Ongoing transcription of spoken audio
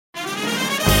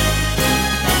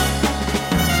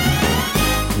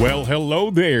Well,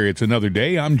 hello there. It's another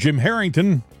day. I'm Jim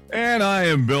Harrington. And I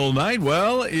am Bill Knight.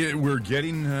 Well, we're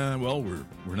getting,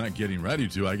 we're not getting ready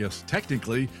to, I guess,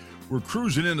 technically. We're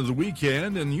cruising into the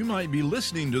weekend, and you might be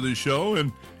listening to the show,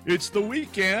 and it's the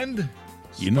weekend.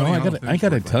 You know, I got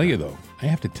to tell you, though, I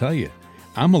have to tell you,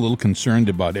 I'm a little concerned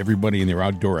about everybody in their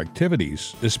outdoor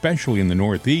activities, especially in the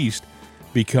Northeast,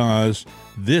 because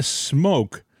this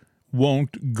smoke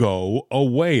won't go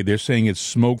away. They're saying it's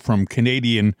smoke from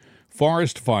Canadian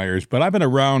forest fires, but I've been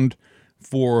around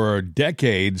for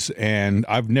decades, and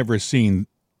I've never seen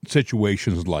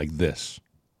situations like this.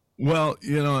 Well,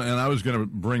 you know, and I was going to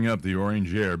bring up the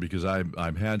orange air because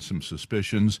I've had some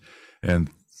suspicions and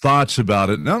thoughts about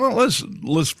it. Now,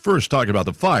 let's first talk about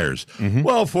the fires. Mm-hmm.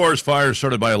 Well, forest fires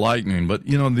started by lightning, but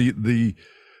you know the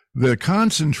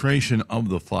concentration of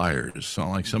the fires, so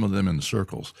like some of them in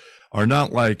circles, are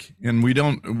not like, and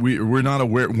we're not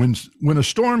aware when a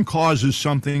storm causes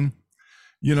something.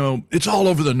 You know, it's all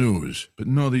over the news, but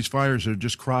no, these fires are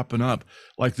just cropping up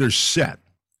like they're set.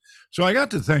 So I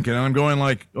got to thinking, and I'm going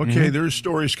like, okay, there's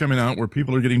stories coming out where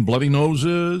people are getting bloody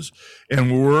noses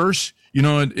and worse. You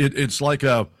know, it's like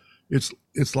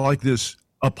it's like this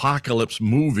apocalypse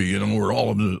movie, you know, where all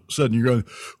of a sudden you're going,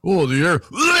 oh, the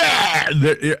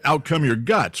air, out come your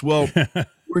guts. Well,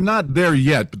 we're not there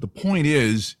yet, but the point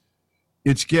is,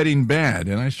 it's getting bad.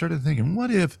 And I started thinking, what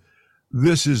if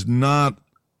this is not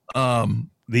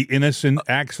the innocent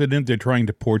accident they're trying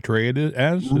to portray it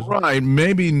as? Right.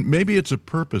 Maybe it's a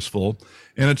purposeful,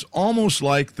 and it's almost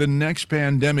like the next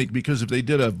pandemic, because if they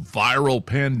did a viral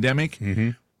pandemic,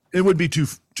 it would be too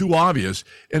obvious.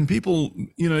 And people,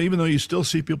 you know, even though you still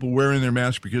see people wearing their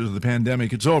mask because of the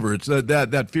pandemic, it's over. It's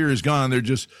that fear is gone. They're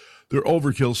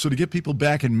overkill. So to get people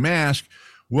back in mask,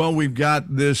 well, we've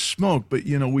got this smoke. But,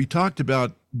 you know, we talked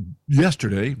about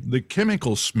yesterday the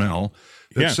chemical smell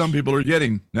that some people are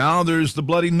getting. Now there's the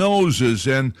bloody noses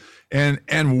and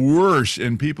worse,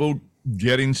 and people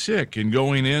getting sick and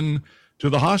going in to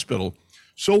the hospital.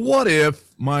 So what if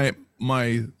my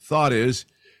thought is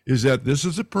that this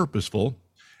is a purposeful,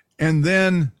 and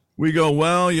then we go,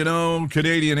 well, you know,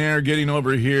 Canadian air getting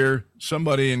over here,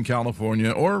 somebody in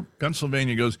California or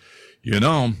Pennsylvania goes, you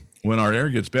know, when our air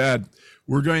gets bad,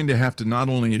 we're going to have to not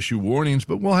only issue warnings,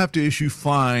 but we'll have to issue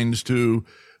fines to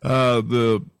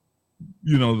the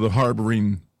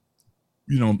harboring,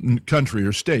 you know, country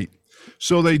or state.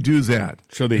 So they do that.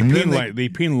 So they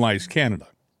penalize Canada.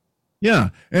 Yeah.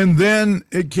 And then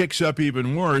it kicks up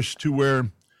even worse to where,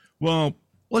 well,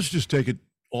 let's just take it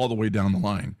all the way down the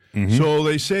line. So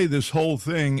they say this whole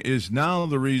thing is now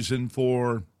the reason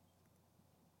for,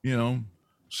 you know,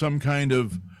 some kind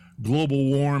of global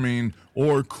warming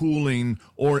or cooling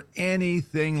or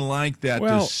anything like that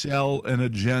to sell an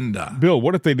agenda. Bill,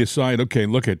 what if they decide, okay,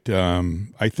 look at,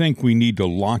 I think we need to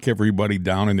lock everybody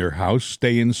down in their house,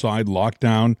 stay inside, lock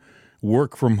down,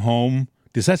 work from home.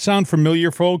 Does that sound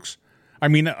familiar, folks? I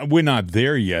mean, we're not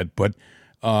there yet, but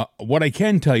what I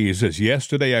can tell you is this.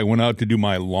 Yesterday I went out to do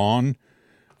my lawn,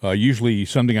 usually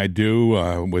something I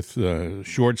do with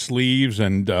short sleeves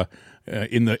and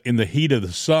in the heat of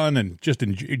the sun and just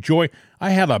enjoy. I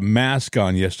had a mask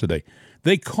on yesterday.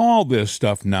 They call this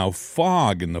stuff now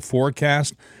fog in the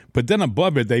forecast, but then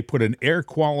above it they put an air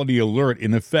quality alert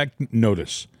in effect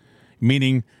notice,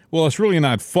 meaning, well, it's really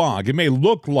not fog. It may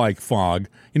look like fog.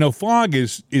 You know, fog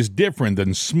is different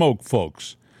than smoke,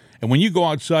 folks. And when you go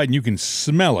outside and you can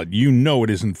smell it, you know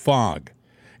it isn't fog.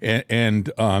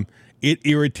 And it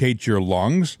irritates your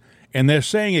lungs. And they're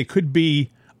saying it could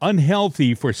be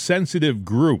unhealthy for sensitive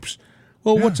groups.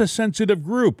 Well, what's a sensitive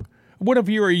group? What if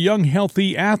you're a young,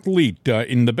 healthy athlete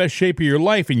in the best shape of your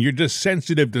life and you're just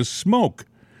sensitive to smoke?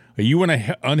 Are you in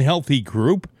an unhealthy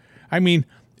group? I mean,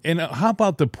 and how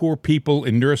about the poor people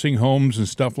in nursing homes and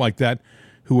stuff like that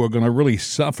who are going to really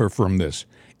suffer from this?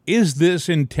 Is this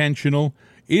intentional?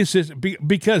 Is this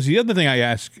because the other thing I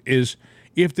ask is,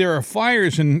 if there are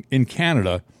fires in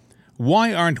Canada,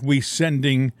 why aren't we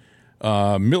sending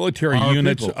military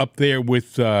units up there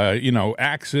with,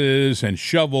 axes and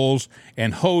shovels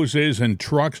and hoses and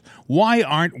trucks? Why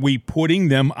aren't we putting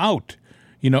them out?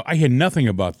 You know, I hear nothing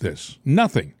about this.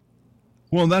 Nothing.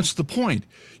 Well, that's the point.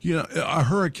 You know, a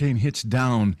hurricane hits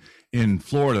down in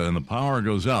Florida and the power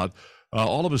goes out.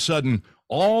 All of a sudden,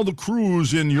 all the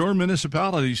crews in your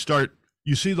municipality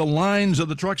you see the lines of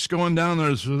the trucks going down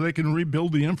there so they can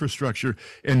rebuild the infrastructure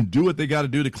and do what they got to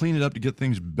do to clean it up to get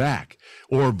things back,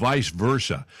 or vice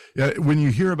versa. When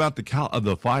you hear about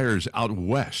the fires out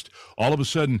west, all of a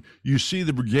sudden you see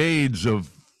the brigades of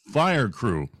fire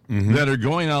crew that are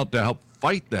going out to help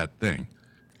fight that thing.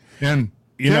 And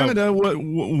Canada,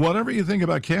 whatever you think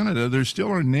about Canada, they're still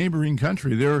our neighboring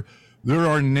country. They're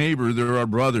our neighbor. They're our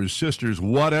brothers, sisters,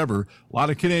 whatever. A lot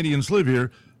of Canadians live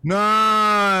here.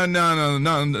 No,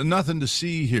 nothing to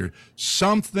see here.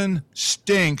 Something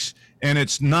stinks, and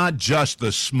it's not just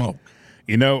the smoke.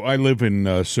 You know, I live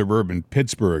in suburban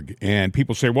Pittsburgh, and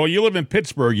people say, well, you live in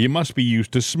Pittsburgh, you must be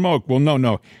used to smoke. Well,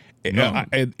 no.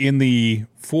 In the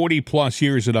 40-plus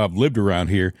years that I've lived around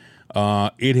here,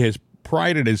 it has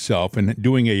prided itself in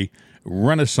doing a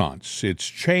renaissance. It's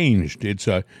changed. It's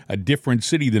a different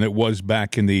city than it was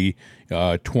back in the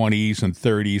 20s and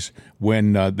 30s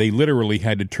when they literally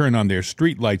had to turn on their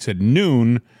streetlights at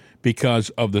noon because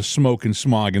of the smoke and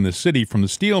smog in the city from the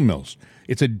steel mills.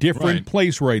 It's a different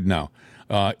place right now.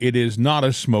 It is not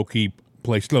a smoky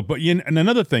place to live. But and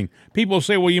another thing, people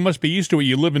say, well, you must be used to it.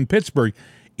 You live in Pittsburgh.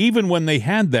 Even when they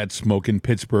had that smoke in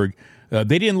Pittsburgh,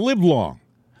 they didn't live long.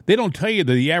 They don't tell you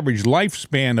that the average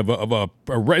lifespan of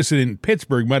a resident in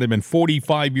Pittsburgh might have been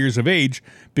 45 years of age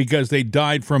because they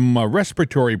died from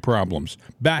respiratory problems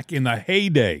back in the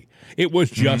heyday. It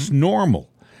was just normal.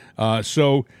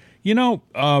 So,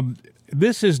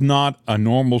 this is not a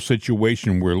normal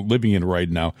situation we're living in right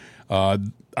now.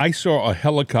 I saw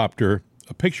a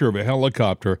picture of a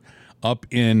helicopter up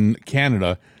in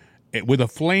Canada with a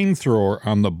flamethrower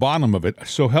on the bottom of it.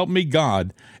 So help me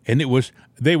God. And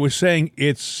they were saying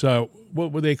it's,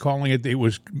 what were they calling it? It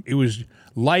was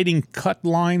lighting cut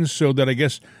lines so that I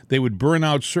guess they would burn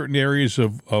out certain areas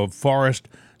of forest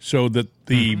so that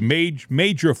the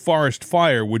major forest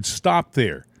fire would stop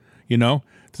there,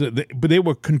 but they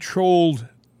were controlled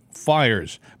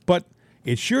fires. But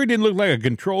it sure didn't look like a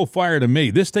controlled fire to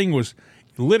me. This thing was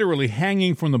literally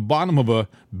hanging from the bottom of a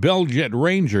Bell Jet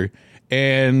Ranger,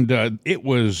 and it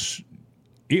was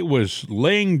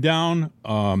laying down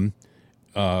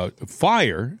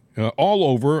fire all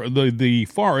over the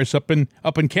forest up in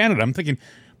Canada. I'm thinking,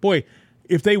 boy,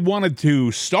 if they wanted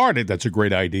to start it, that's a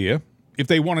great idea. If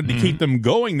they wanted to keep them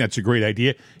going, that's a great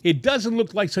idea. It doesn't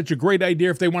look like such a great idea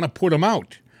if they want to put them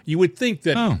out. You would think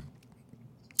that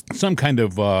some kind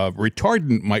of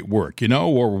retardant might work,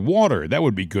 or water. That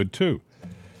would be good, too.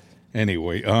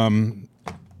 Anyway,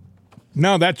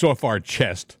 now that's off our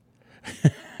chest.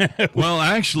 Well,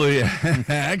 actually,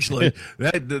 that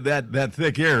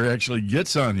thick air actually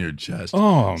gets on your chest.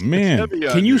 Oh, man.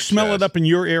 Can you smell it up in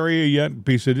your area yet?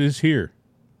 Because it is here.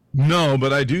 No,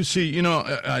 but I do see,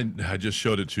 I just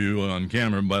showed it to you on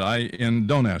camera, but and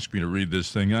don't ask me to read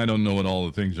this thing. I don't know what all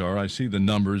the things are. I see the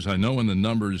numbers. I know when the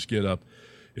numbers get up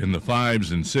in the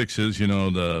 5s and 6s,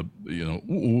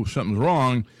 something's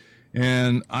wrong.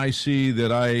 And I see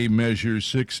that I measure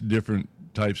 6 different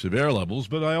types of air levels,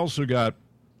 but I also got,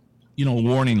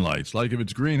 warning lights. Like if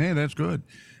it's green, hey, that's good.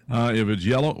 If it's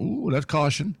yellow, that's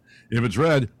caution. If it's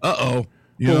red,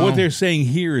 What they're saying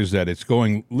here is that it's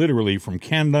going literally from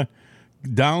Canada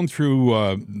down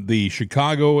through the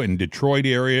Chicago and Detroit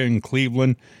area and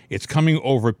Cleveland. It's coming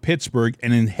over Pittsburgh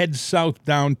and then heads south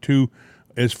down to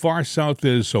as far south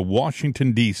as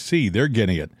Washington, D.C. They're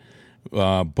getting it.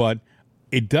 But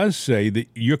it does say that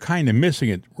you're kind of missing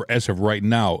it as of right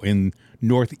now in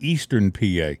northeastern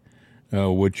PA,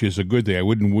 which is a good thing. I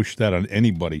wouldn't wish that on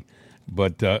anybody.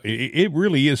 But it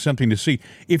really is something to see.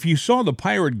 If you saw the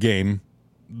Pirate game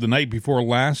the night before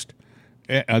last,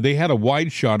 they had a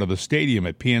wide shot of the stadium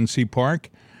at PNC Park,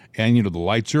 and, the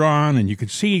lights are on, and you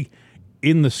could see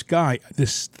in the sky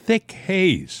this thick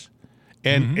haze.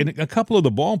 And a couple of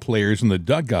the ball players in the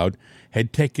dugout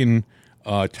had taken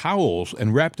towels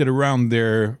and wrapped it around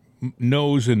their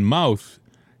nose and mouth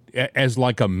as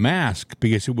like a mask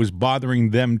because it was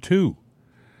bothering them too.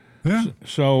 Yeah.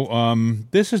 So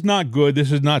this is not good.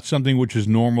 This is not something which is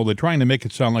normal. They're trying to make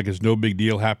it sound like it's no big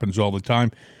deal, happens all the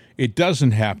time. It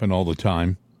doesn't happen all the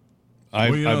time.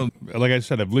 Like I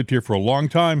said, I've lived here for a long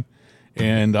time,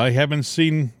 and I haven't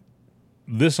seen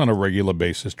this on a regular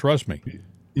basis. Trust me.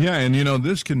 Yeah, and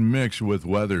this can mix with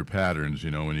weather patterns,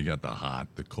 when you got the hot,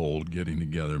 the cold getting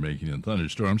together, making it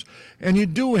thunderstorms. And you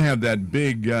do have that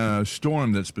big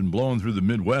storm that's been blowing through the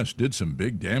Midwest, did some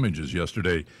big damages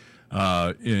yesterday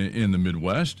in the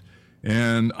Midwest.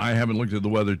 And I haven't looked at the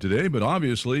weather today, but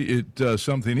obviously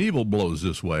something evil blows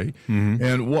this way.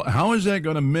 And how is that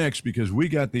going to mix? Because we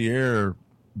got the air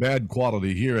bad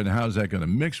quality here, and how's that going to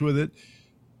mix with it?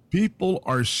 People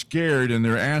are scared, and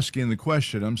they're asking the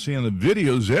question. I'm seeing the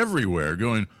videos everywhere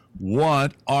going,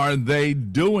 what are they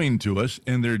doing to us?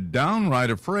 And they're downright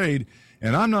afraid.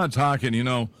 And I'm not talking,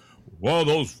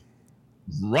 those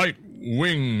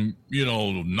right-wing,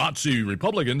 Nazi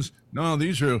Republicans. No,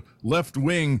 these are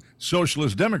left-wing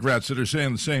socialist Democrats that are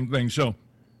saying the same thing. So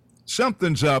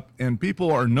something's up, and people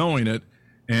are knowing it,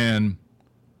 and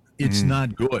it's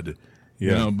not good.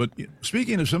 Yeah. But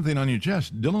speaking of something on your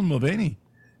chest, Dylan Mulvaney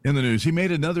in the news. He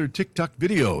made another TikTok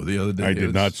video the other day. I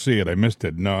did not see it. I missed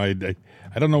it. No, I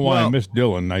don't know why I missed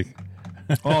Dylan.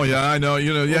 Oh yeah, I know.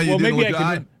 Yeah. Well,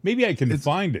 you maybe I can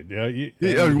find it.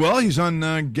 Well, he's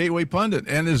on Gateway Pundit,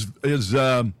 and his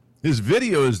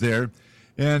video is there,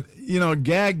 and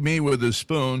gagged me with a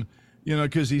spoon.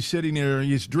 Because he's sitting there,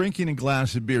 he's drinking a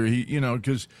glass of beer.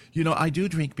 Because I do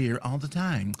drink beer all the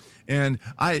time, and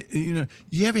you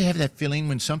ever have that feeling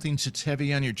when something sits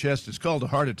heavy on your chest? It's called a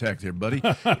heart attack, there, buddy.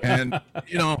 And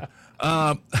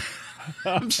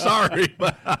I'm sorry,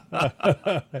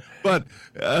 but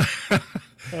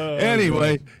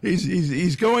anyway,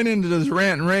 he's going into this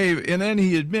rant and rave, and then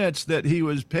he admits that he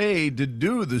was paid to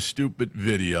do the stupid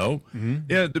video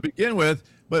to begin with.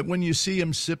 But when you see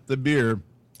him sip the beer,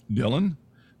 Dylan,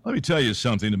 let me tell you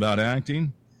something about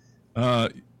acting.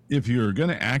 If you're going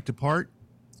to act a part,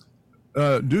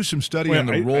 do some study on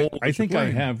the role. I think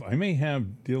I may have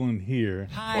Dylan here.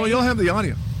 Hi. Well, you'll have the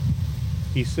audio.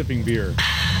 He's sipping beer.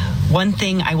 One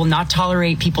thing I will not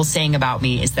tolerate people saying about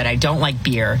me is that I don't like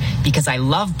beer, because I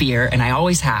love beer and I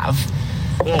always have.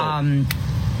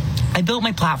 I built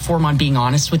my platform on being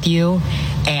honest with you,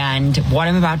 and what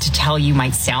I'm about to tell you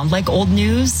might sound like old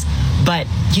news, but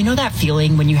you know that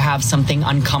feeling when you have something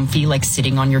uncomfy like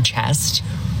sitting on your chest?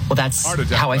 Well, that's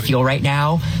how I feel right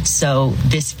now, so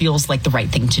this feels like the right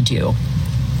thing to do.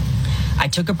 I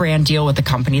took a brand deal with a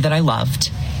company that I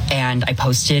loved, and I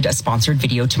posted a sponsored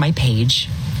video to my page.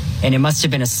 And it must have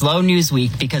been a slow news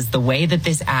week, because the way that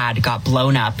this ad got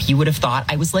blown up, you would have thought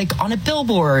I was like on a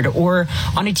billboard or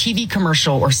on a TV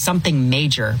commercial or something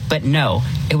major. But no,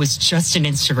 it was just an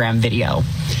Instagram video.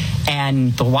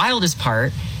 And the wildest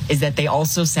part is that they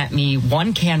also sent me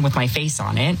one can with my face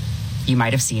on it. You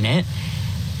might have seen it.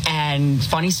 And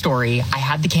funny story, I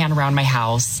had the can around my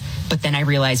house, but then I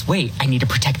realized, wait, I need to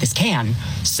protect this can.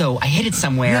 So I hid it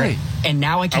somewhere, Really? and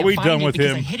now I can't we find done it with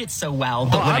because him? I hid it so well.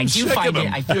 But when I I'm do sick find of it,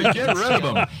 him. I feel Get rid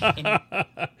of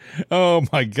him. Oh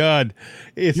my God!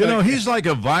 It's He's like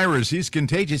a virus. He's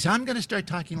contagious. I'm going to start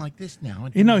talking like this now.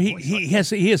 he has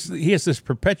this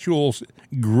perpetual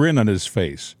grin on his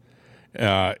face.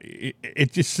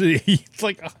 It just it's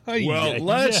like Well,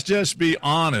 let's just be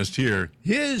honest here.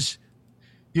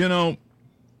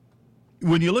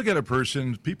 When you look at a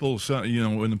person, people say,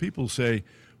 when the people say,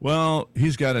 well,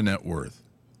 he's got a net worth.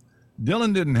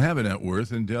 Dylan didn't have a net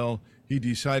worth until he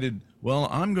decided, well,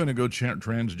 I'm going to go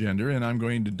transgender, and I'm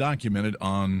going to document it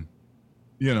on,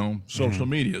 social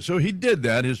media. So he did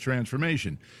that, his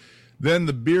transformation. Then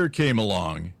the beer came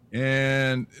along,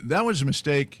 and that was a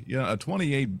mistake, a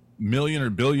 $28 million or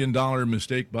billion dollar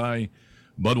mistake by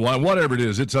Budweiser, whatever it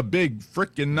is. It's a big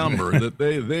frickin' number that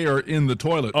they are in the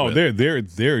toilet. Oh,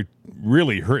 with. they're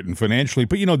really hurting financially,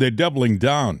 but they're doubling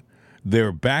down.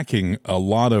 They're backing a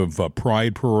lot of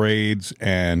pride parades,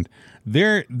 and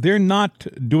they're not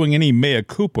doing any mea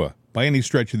culpa by any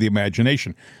stretch of the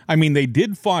imagination. I mean, they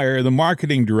did fire the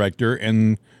marketing director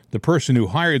and the person who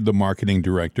hired the marketing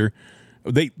director.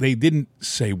 They didn't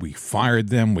say we fired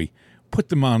them. We put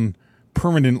them on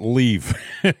permanent leave.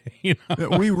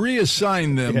 We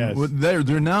reassigned them. Yes.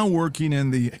 They're now working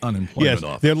in the unemployment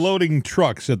office. They're loading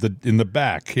trucks in the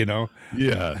back.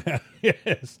 Yeah.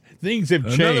 Yes, things have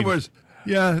changed. In other words,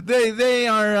 they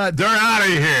are. They're out of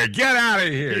here. Get out of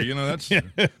here. That's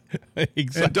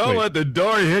exactly. And don't let the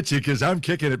door hit you, because I'm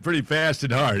kicking it pretty fast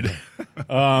and hard.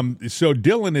 So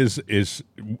Dylan is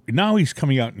now he's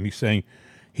coming out and he's saying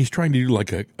he's trying to do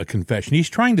like a confession. He's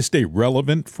trying to stay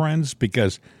relevant, friends,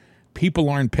 because people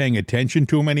aren't paying attention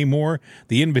to him anymore.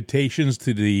 The invitations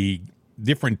to the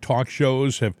different talk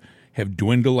shows have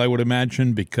dwindled, I would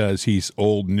imagine, because he's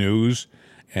old news,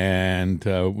 and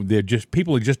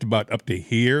people are just about up to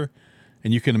here,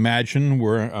 and you can imagine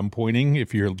where I'm pointing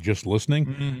if you're just listening.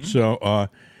 Mm-hmm. So,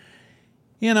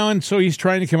 and so he's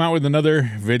trying to come out with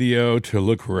another video to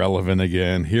look relevant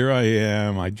again. Here I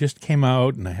am. I just came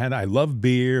out, and I love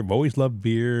beer. I've always loved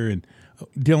beer, and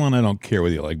Dylan, I don't care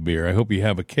whether you like beer. I hope you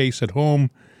have a case at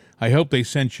home. I hope they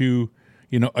sent you,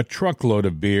 a truckload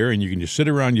of beer, and you can just sit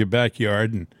around your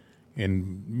backyard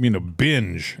and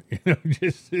binge.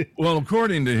 Well,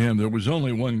 according to him, there was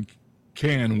only one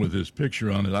can with his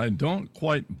picture on it. I don't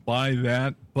quite buy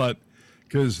that, but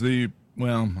because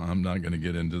I'm not going to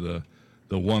get into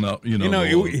the one up.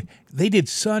 They did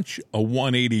such a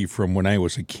 180 from when I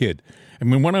was a kid. I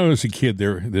mean, when I was a kid,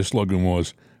 their slogan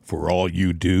was, "For all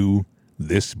you do,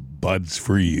 this bud's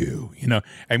for you."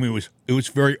 I mean, it was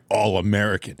very all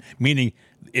American, meaning,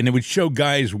 and it would show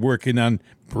guys working on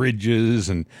bridges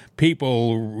and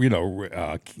people,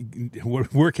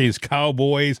 working as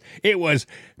cowboys. It was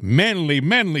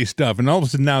manly stuff. And all of a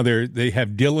sudden now they have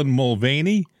Dylan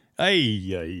Mulvaney.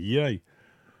 Ay.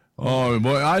 Oh,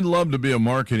 boy, I'd love to be a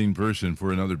marketing person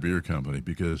for another beer company,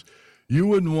 because you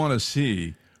wouldn't want to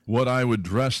see what I would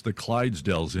dress the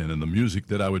Clydesdales in and the music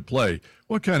that I would play.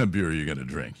 What kind of beer are you going to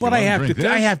drink? But I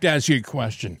have to ask you a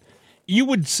question. You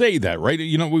would say that, right?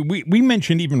 We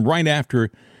mentioned even right after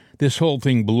this whole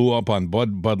thing blew up on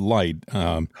Bud Light,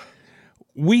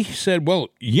 we said, well,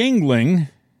 Yuengling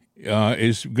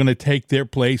is going to take their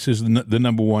place as the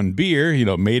number one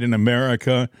beer, made in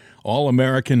America, all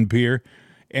American beer.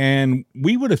 And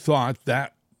we would have thought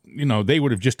that, they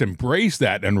would have just embraced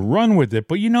that and run with it.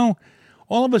 But,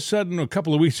 all of a sudden, a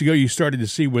couple of weeks ago, you started to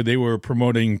see where they were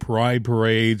promoting pride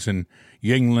parades, and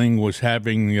Yuengling was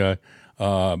having,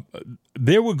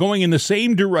 they were going in the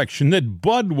same direction that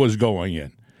Bud was going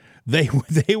in.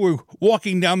 They were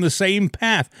walking down the same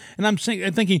path. And I'm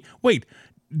thinking, wait,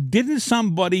 didn't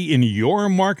somebody in your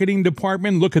marketing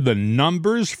department look at the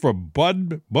numbers for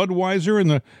Budweiser in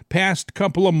the past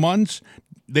couple of months?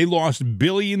 They lost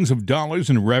billions of dollars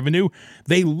in revenue.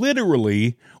 They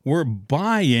literally were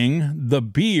buying the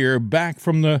beer back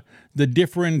from the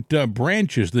different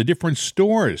branches, the different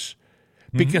stores,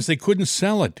 because they couldn't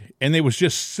sell it. And they was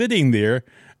just sitting there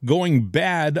going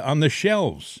bad on the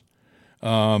shelves.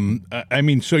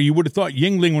 So you would have thought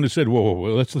Yuengling would have said,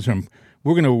 whoa, let's listen.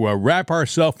 We're going to wrap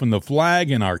ourselves in the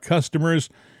flag and our customers,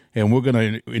 and we're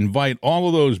going to invite all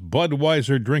of those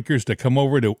Budweiser drinkers to come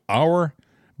over to our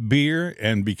beer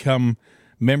and become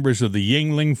members of the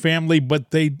Yuengling family. But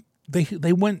they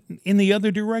went in the other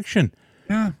direction.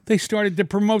 Yeah. They started to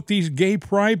promote these gay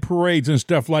pride parades and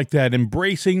stuff like that,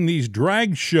 embracing these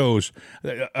drag shows.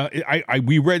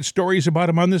 We read stories about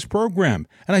them on this program,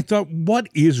 and I thought, what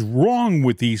is wrong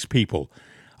with these people?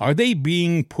 Are they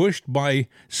being pushed by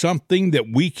something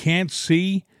that we can't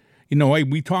see?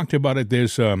 We talked about it.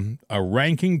 There's a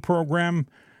ranking program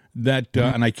that,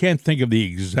 and I can't think of the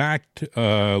exact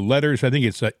letters. I think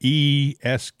it's a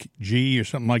ESG or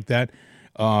something like that.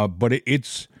 But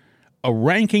it's a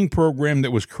ranking program that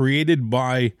was created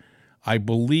by, I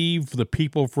believe, the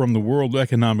people from the World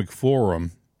Economic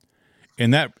Forum,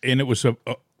 and it was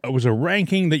a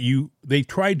ranking that they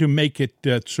tried to make it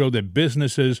so that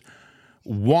businesses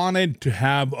wanted to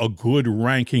have a good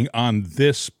ranking on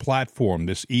this platform,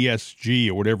 this ESG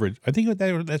or whatever. I think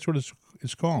that's what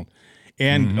it's called.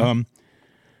 And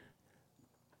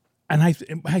and I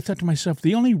thought to myself,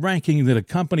 the only ranking that a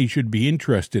company should be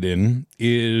interested in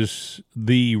is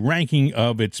the ranking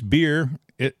of its beer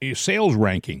sales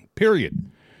ranking, period.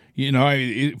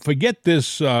 Forget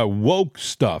this woke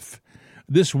stuff.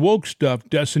 This woke stuff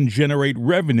doesn't generate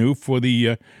revenue for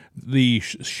the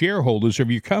shareholders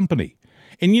of your company.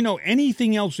 And,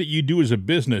 anything else that you do as a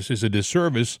business is a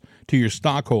disservice to your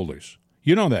stockholders.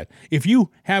 You know that. If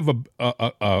you have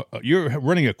you're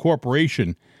running a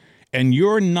corporation and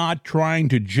you're not trying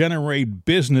to generate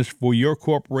business for your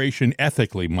corporation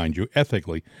ethically, mind you,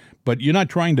 but you're not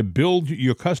trying to build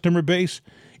your customer base,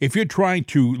 if you're trying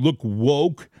to look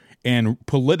woke and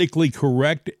politically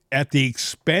correct at the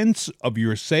expense of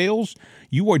your sales,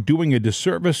 you are doing a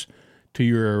disservice to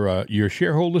your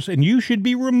shareholders, and you should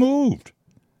be removed.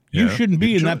 You shouldn't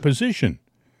be in that position.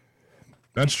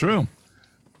 That's true.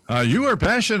 You are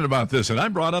passionate about this, and I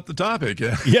brought up the topic.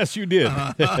 Yes, you did.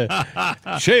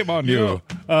 Shame on you.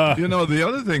 The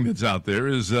other thing that's out there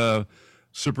is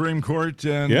Supreme Court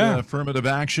and affirmative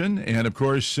action. And, of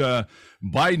course,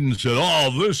 Biden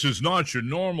said, this is not your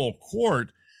normal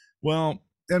court. Well,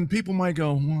 and people might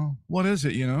go, well, what is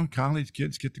it? College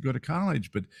kids get to go to college,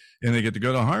 and they get to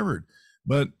go to Harvard.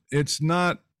 But it's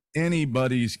not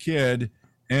anybody's kid,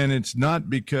 and it's not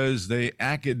because they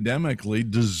academically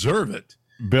deserve it.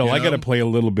 Bill, I got to play a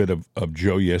little bit of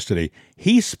Joe yesterday.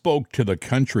 He spoke to the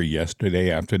country yesterday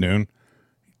afternoon.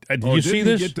 Did you see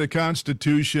this? Get the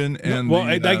Constitution and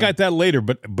I got that later,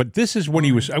 but this is when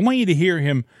he was. I want you to hear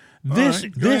him. This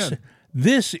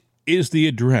is the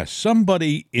address.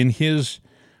 Somebody in his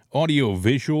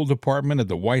audio-visual department at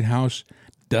the White House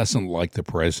doesn't like the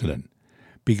president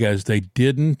because they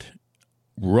didn't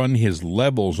run his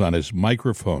levels on his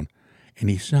microphone, and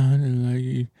he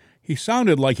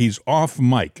sounded like he's off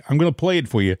mic. I'm going to play it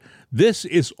for you. This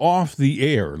is off the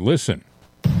air. Listen.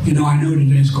 I know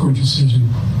today's court decision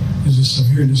is a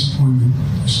severe disappointment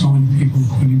for so many people,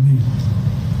 including me.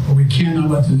 But we cannot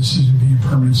let the decision be a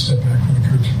permanent step back for the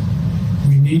country.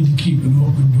 We need to keep an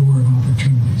open door of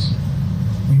opportunities.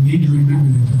 We need to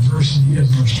remember that diversity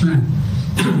is our strength.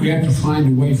 We have to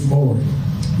find a way forward.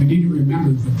 We need to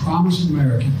remember the promise of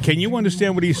America. Can you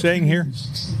understand what he's saying here?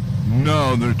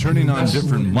 No, they're turning on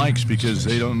different mics because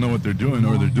they don't know what they're doing,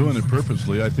 or they're doing it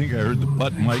purposely. I think I heard the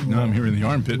butt mic, now I'm hearing the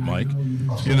armpit mic.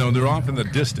 They're off in the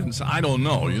distance. I don't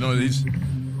know. This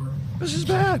is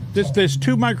bad. There's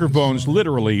two microphones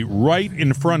literally right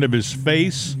in front of his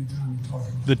face,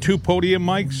 the two podium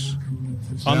mics,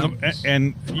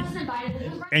 and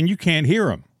you can't hear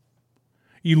him.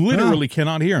 You literally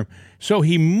cannot hear him. So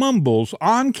he mumbles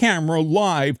on camera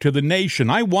live to the nation.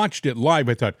 I watched it live.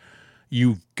 I thought,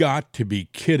 you've got to be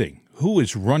kidding. Who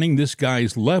is running this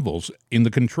guy's levels in the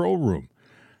control room?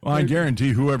 Well, I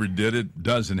guarantee whoever did it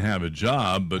doesn't have a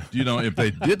job. But, if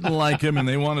they didn't like him and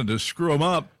they wanted to screw him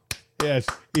up. Yes,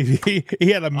 he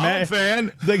had a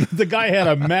fan. The guy had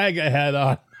a MAGA hat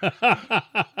on.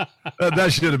 That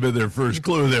should have been their first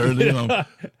clue there.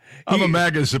 I'm a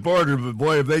MAGA supporter, but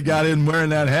boy, if they got in wearing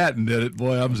that hat and did it,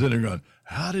 boy, I'm sitting there going,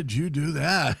 how did you do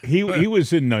that? He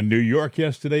was in New York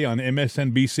yesterday on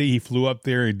MSNBC. He flew up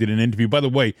there and did an interview. By the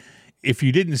way, if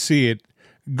you didn't see it,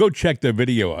 go check the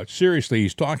video out. Seriously,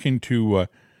 he's talking to,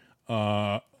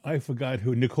 I forgot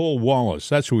who, Nicole Wallace.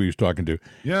 That's who he was talking to.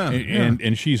 Yeah.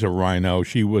 And she's a rhino.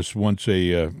 She was once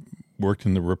worked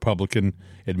in the Republican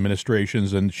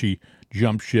administrations, and she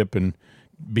jumped ship and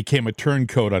became a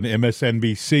turncoat on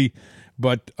MSNBC.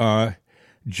 But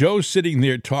Joe's sitting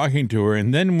there talking to her,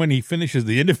 and then when he finishes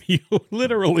the interview,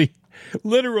 literally,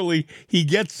 he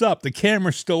gets up. The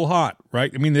camera's still hot,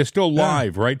 right? I mean, they're still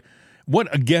live, right?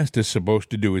 What a guest is supposed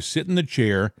to do is sit in the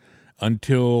chair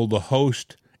until the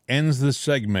host ends the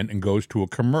segment and goes to a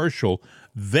commercial.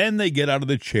 Then they get out of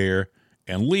the chair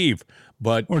and leave.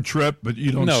 Or trip, but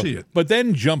you don't see it. But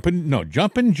then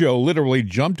Jumpin' Joe literally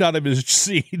jumped out of his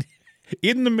seat.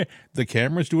 The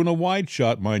camera's doing a wide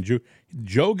shot, mind you.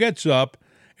 Joe gets up,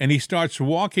 and he starts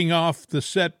walking off the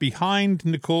set behind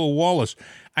Nicole Wallace.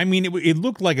 I mean, it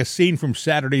looked like a scene from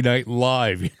Saturday Night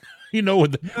Live,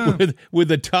 with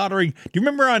the tottering. Do you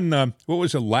remember on, what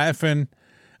was it, Laughing?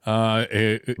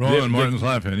 Roland Martin's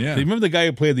Laughing, yeah. Do you remember the guy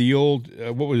who played the old,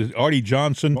 what was it, Artie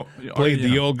Johnson? Played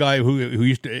the old guy who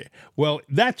used to, well,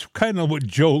 that's kind of what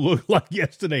Joe looked like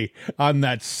yesterday on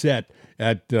that set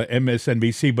at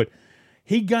MSNBC, but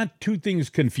he got two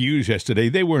things confused yesterday.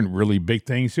 They weren't really big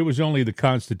things. It was only the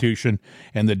Constitution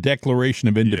and the Declaration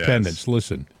of Independence. Yes.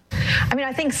 Listen. I mean,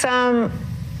 I think some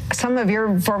of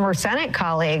your former Senate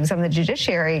colleagues on the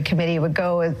Judiciary Committee would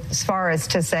go as far as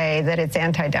to say that it's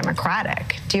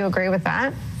anti-democratic. Do you agree with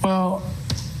that? Well,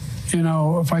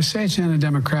 if I say it's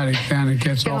anti-democratic, then it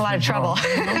gets in a lot of trouble.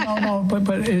 No,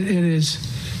 but it is.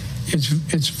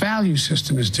 Its value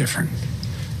system is different.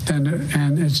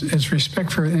 And its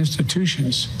respect for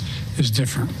institutions is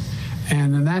different,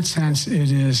 and in that sense,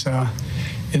 it is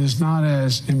not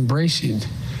as embracing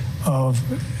of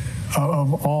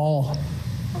all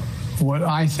what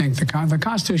I think the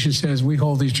Constitution says. We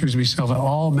hold these truths to be self.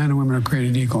 All men and women are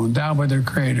created equal, endowed by their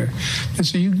Creator.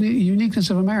 It's a uniqueness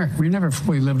of America. We never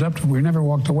fully lived up to it. We never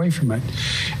walked away from it,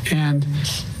 and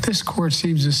this court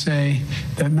seems to say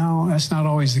that no, that's not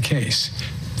always the case.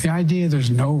 The idea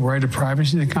there's no right of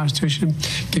privacy in the Constitution,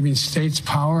 giving states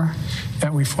power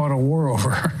that we fought a war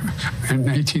over in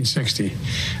 1960.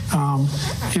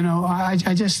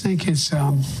 I just think it's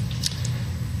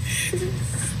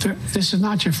this is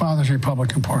not your father's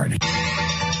Republican Party.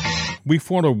 We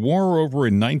fought a war over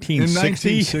in 1960?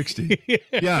 In 1960.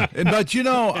 Yeah, but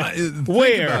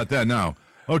think about that now.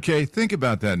 Okay, think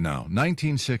about that now.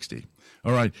 1960.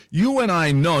 All right, you and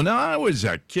I know. Now, I was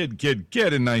a kid in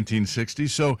 1960,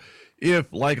 so if,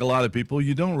 like a lot of people,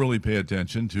 you don't really pay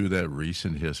attention to that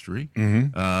recent history,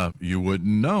 you wouldn't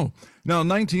know. Now,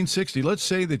 1960, let's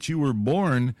say that you were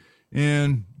born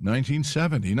in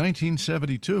 1970,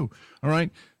 1972, all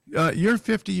right? You're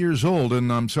 50 years old,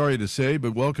 and I'm sorry to say,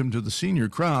 but welcome to the senior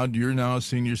crowd. You're now a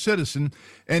senior citizen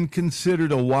and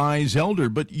considered a wise elder,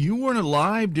 but you weren't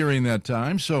alive during that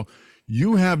time, so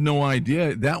you have no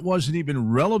idea. That wasn't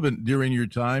even relevant during your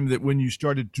time, that when you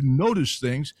started to notice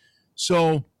things.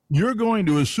 So you're going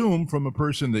to assume from a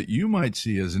person that you might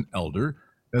see as an elder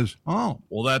as, oh,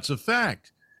 well, that's a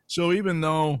fact. So even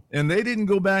though, and they didn't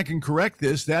go back and correct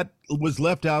this, that was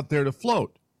left out there to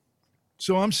float.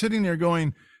 So I'm sitting there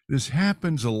going, this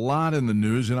happens a lot in the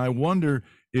news, and I wonder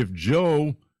if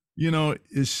Joe,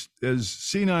 is as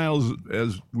senile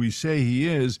as we say he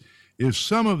is, if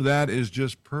some of that is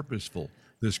just purposeful,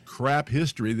 this crap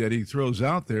history that he throws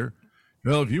out there.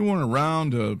 Well, if you weren't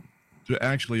around to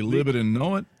actually live it and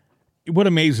know it. What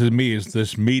amazes me is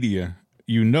this media.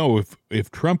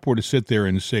 If Trump were to sit there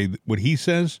and say what he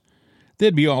says,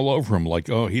 they'd be all over him like,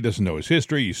 oh, he doesn't know his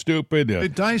history, he's stupid. They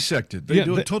dissect it. They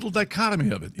do a total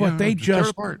dichotomy of it. But they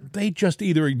just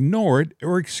either ignore it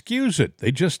or excuse it.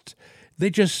 They just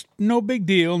no big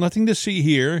deal, nothing to see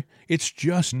here. It's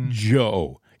just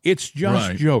Joe. It's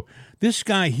just Joe. This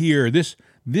guy here, this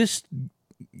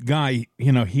guy,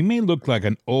 he may look like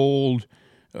an old,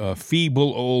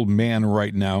 feeble old man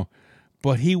right now,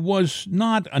 but he was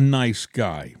not a nice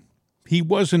guy. He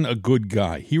wasn't a good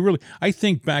guy. I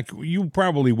think back, you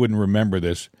probably wouldn't remember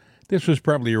this. This was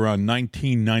probably around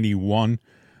 1991.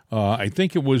 I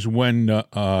think it was when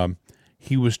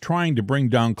he was trying to bring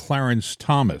down Clarence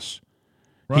Thomas.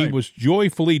 Right. He was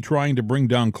joyfully trying to bring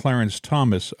down Clarence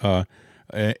Thomas. I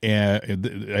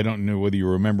don't know whether you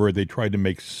remember it. They tried to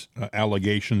make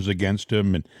allegations against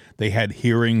him, and they had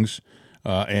hearings,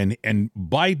 and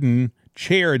Biden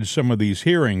chaired some of these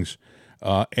hearings,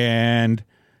 and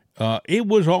it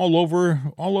was all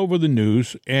over the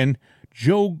news, and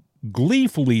Joe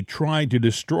gleefully tried to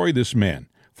destroy this man.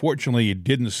 Fortunately, it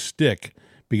didn't stick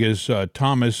because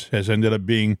Thomas has ended up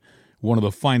being one of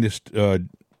the finest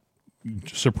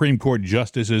Supreme Court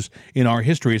justices in our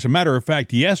history. As a matter of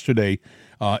fact, yesterday,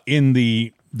 in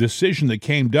the decision that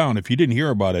came down, if you didn't hear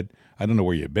about it, I don't know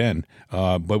where you've been,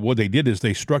 but what they did is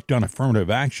they struck down affirmative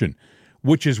action,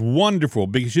 which is wonderful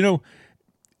because,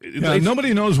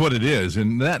 nobody knows what it is,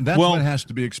 and that's what has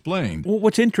to be explained. Well,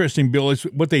 what's interesting, Bill, is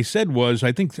what they said was,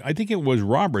 I think it was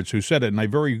Roberts who said it, and I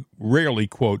very rarely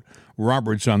quote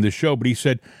Roberts on this show, but he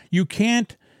said, you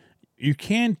can't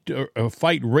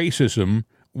fight racism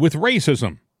with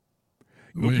racism,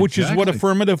 which is what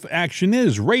affirmative action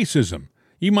is, racism.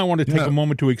 You might want to take a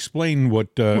moment to explain what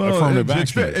affirmative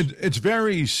action is. It's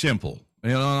very simple.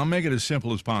 I'll make it as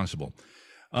simple as possible.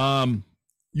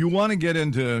 You want to get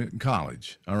into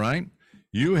college, all right?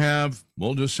 You have,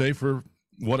 we'll just say for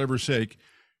whatever sake,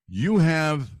 you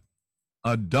have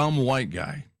a dumb white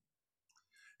guy,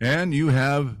 and you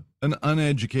have an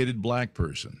uneducated black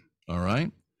person, all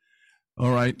right?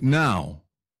 All right, now,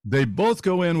 they both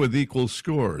go in with equal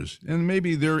scores, and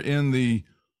maybe they're in the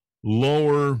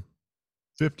lower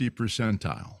 50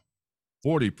 percentile,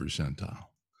 40 percentile,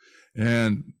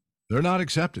 and they're not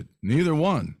accepted, neither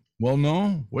one. Well,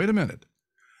 no, wait a minute.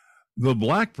 The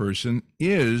black person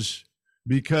is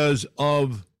because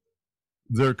of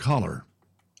their color.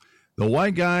 The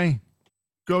white guy,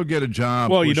 go get a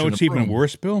job. Well, what's even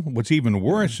worse, Bill? What's even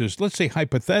worse is, let's say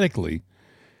hypothetically,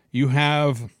 you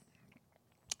have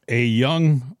a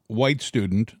young white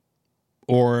student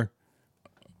or,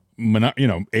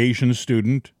 Asian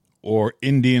student or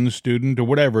Indian student or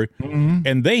whatever,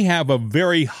 and they have a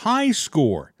very high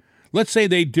score. Let's say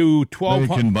they do 12.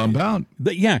 They can bump out.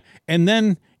 And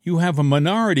then you have a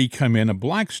minority come in, a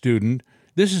black student.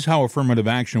 This is how affirmative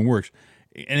action works.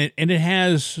 And it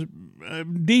has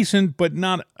decent but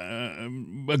not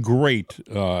a great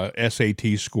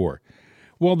SAT score.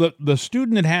 Well, the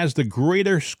student that has the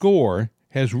greater score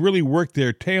has really worked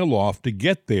their tail off to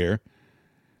get there.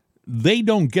 They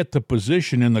don't get the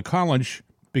position in the college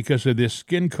because of their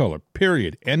skin color,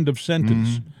 period, end of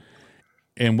sentence.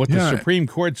 And what the Supreme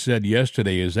Court said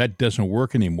yesterday is that doesn't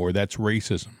work anymore. That's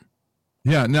racism.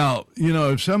 Yeah. Now,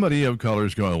 if somebody of color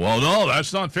is going, well, no,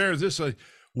 that's not fair.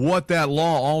 What that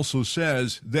law also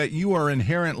says that you are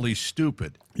inherently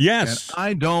stupid. Yes. And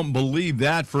I don't believe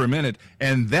that for a minute.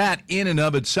 And that in and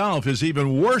of itself is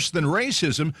even worse than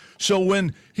racism. So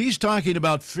when he's talking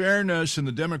about fairness and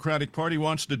the Democratic Party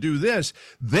wants to do this,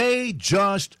 they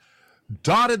just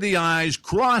dotted the I's,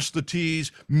 crossed the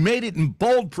T's, made it in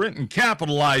bold print and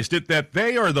capitalized it that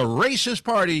they are the racist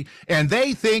party and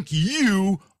they think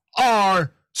you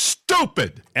are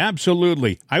stupid.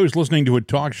 Absolutely. I was listening to a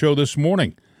talk show this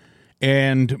morning,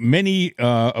 and many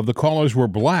of the callers were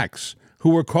blacks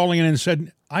who were calling in and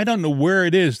said, I don't know where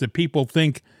it is that people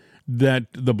think that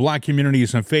the black community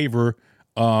is in favor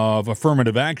of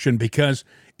affirmative action because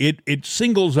it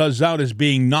singles us out as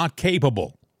being not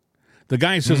capable. The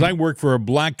guy says, I work for a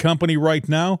black company right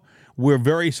now. We're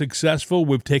very successful.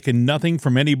 We've taken nothing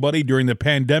from anybody during the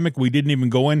pandemic. We didn't even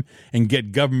go in and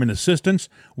get government assistance.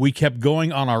 We kept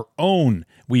going on our own.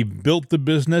 We've built the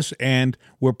business, and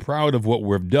we're proud of what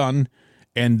we've done.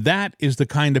 And that is the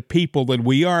kind of people that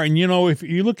we are. And, if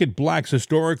you look at blacks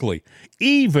historically,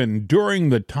 even during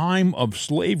the time of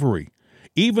slavery,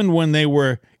 even when they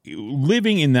were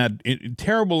living in that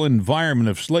terrible environment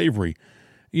of slavery,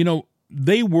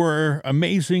 they were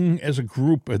amazing as a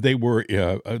group. They were,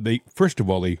 first of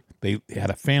all, they had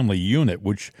a family unit,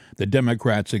 which the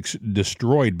Democrats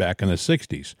destroyed back in the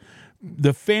 60s.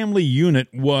 The family unit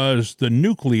was the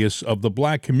nucleus of the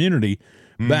black community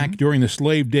back during the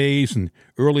slave days and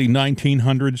early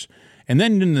 1900s. And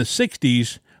then in the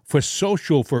 60s,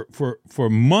 for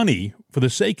money, for the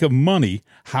sake of money,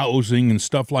 housing and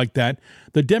stuff like that,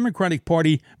 the Democratic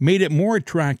Party made it more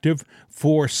attractive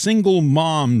for single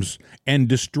moms and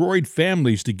destroyed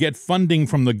families to get funding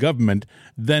from the government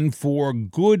than for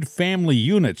good family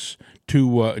units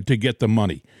to get the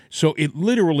money. So it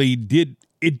literally did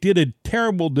a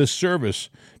terrible disservice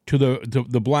to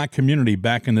the black community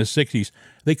back in the 60s.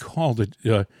 They called it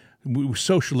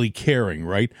socially caring,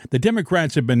 right? The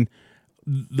Democrats have been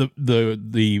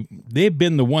they've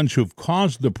been the ones who've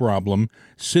caused the problem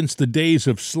since the days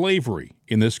of slavery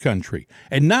in this country.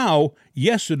 And now,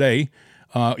 yesterday,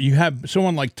 you have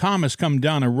someone like Thomas come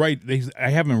down and write. I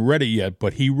haven't read it yet,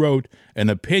 but he wrote an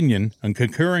opinion, a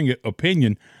concurring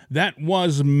opinion that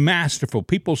was masterful.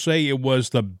 People say it was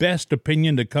the best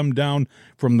opinion to come down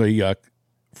from the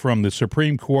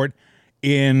Supreme Court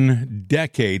in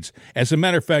decades. As a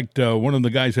matter of fact, one of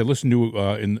the guys I listened to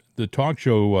in the talk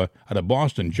show out of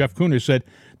Boston, Jeff Kuhner, said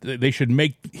they should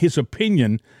make his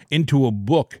opinion into a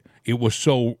book. It was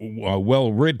so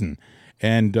well written.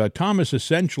 And Thomas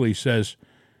essentially says,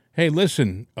 hey,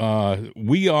 listen,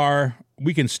 we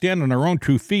can stand on our own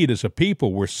 2 feet as a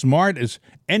people. We're smart as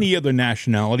any other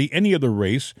nationality, any other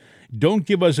race. Don't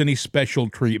give us any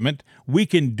special treatment. We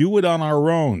can do it on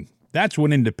our own. That's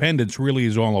what independence really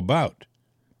is all about.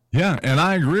 Yeah, and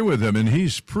I agree with him. And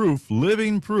he's proof,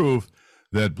 living proof,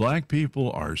 that black people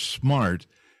are smart.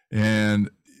 And,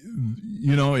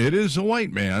 it is a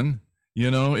white man.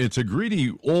 It's a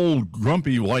greedy, old,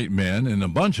 grumpy white man, and a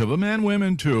bunch of them, and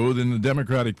women too, in the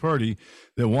Democratic Party,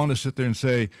 that want to sit there and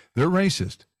say they're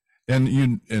racist.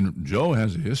 And Joe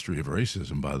has a history of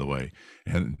racism, by the way,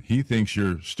 and he thinks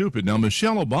you're stupid. Now,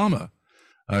 Michelle Obama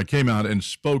came out and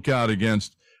spoke out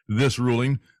against this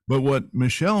ruling. But what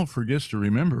Michelle forgets to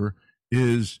remember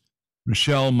is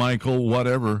Michael,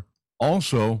 whatever,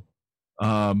 also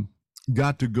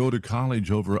got to go to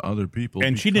college over other people.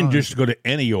 And she didn't just go to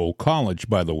any old college,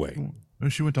 by the way.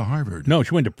 She went to Harvard. No,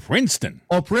 she went to Princeton.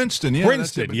 Oh, Princeton, yeah.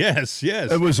 Princeton, yes.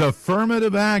 It was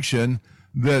affirmative action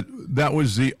that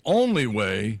was the only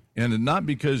way, and not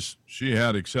because she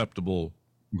had acceptable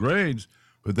grades,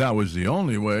 but that was the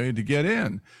only way to get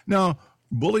in. Now,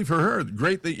 bully for her.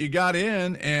 Great that you got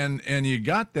in and you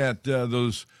got that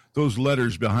those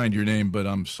letters behind your name. But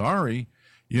I'm sorry,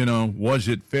 was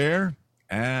it fair?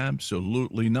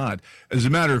 Absolutely not. As a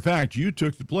matter of fact, you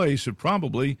took the place of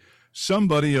probably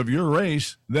somebody of your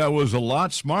race that was a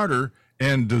lot smarter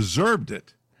and deserved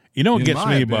it. You know what gets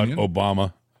me about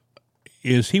Obama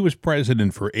is he was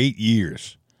president for 8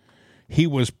 years. He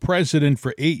was president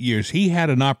for 8 years. He had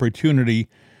an opportunity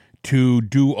to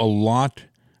do a lot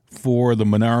for the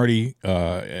minority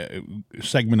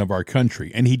segment of our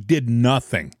country, and he did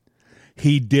nothing.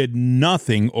 He did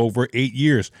nothing over 8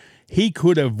 years. He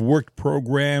could have worked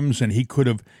programs, and he could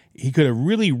have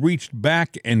really reached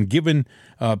back and given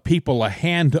people a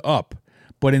hand up.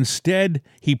 But instead,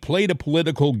 he played a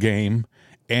political game,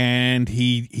 and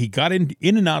he got in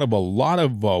and out of a lot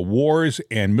of wars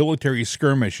and military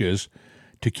skirmishes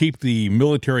to keep the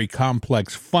military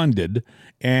complex funded,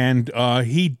 and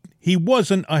he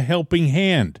wasn't a helping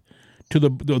hand to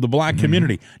the black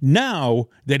community. Now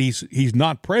that he's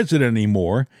not president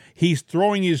anymore, he's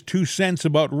throwing his 2 cents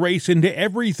about race into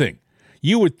everything.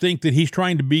 You would think that he's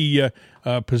trying to be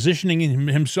positioning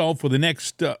himself for the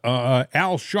next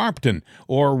Al Sharpton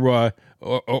or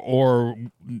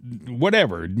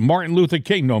whatever, Martin Luther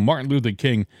King. No, Martin Luther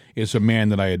King is a man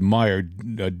that I admire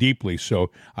deeply,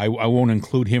 so I won't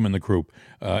include him in the group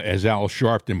as Al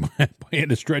Sharpton by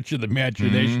any stretch of the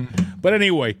imagination. But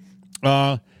anyway,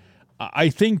 I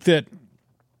think that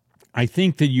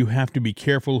you have to be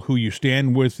careful who you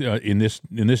stand with in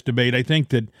this debate. I think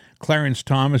that Clarence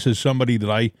Thomas is somebody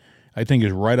that I think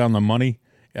is right on the money.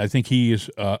 I think he is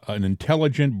an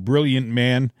intelligent, brilliant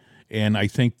man, and I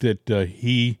think that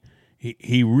he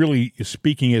really is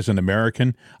speaking as an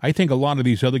American. I think a lot of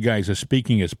these other guys are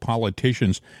speaking as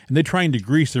politicians, and they're trying to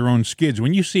grease their own skids.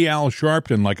 When you see Al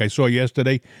Sharpton, like I saw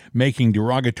yesterday, making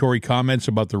derogatory comments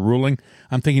about the ruling,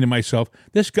 I'm thinking to myself,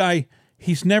 this guy,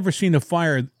 he's never seen a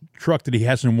fire truck that he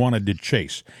hasn't wanted to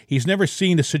chase. He's never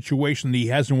seen a situation that he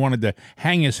hasn't wanted to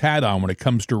hang his hat on when it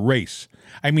comes to race.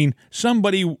 I mean,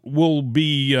 somebody will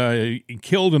be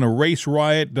killed in a race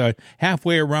riot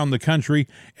halfway around the country,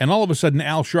 and all of a sudden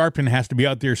Al Sharpton has to be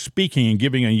out there speaking and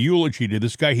giving a eulogy to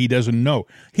this guy he doesn't know.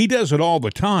 He does it all the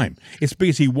time. It's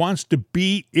because he wants to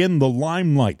be in the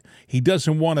limelight. He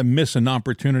doesn't want to miss an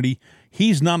opportunity.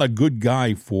 He's not a good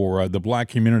guy for the black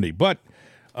community, but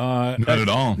not at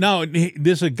all. Now,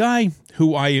 there's a guy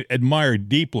who I admire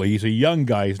deeply. He's a young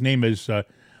guy. His name is,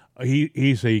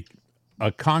 he's a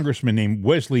a congressman named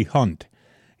Wesley Hunt.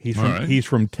 He's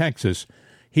from Texas.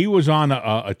 He was on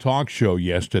a talk show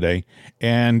yesterday,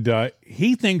 and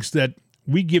he thinks that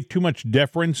we give too much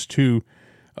deference to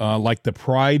like the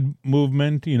Pride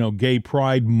movement, Gay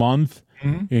Pride Month,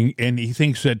 and he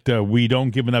thinks that we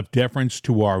don't give enough deference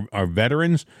to our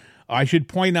veterans. I should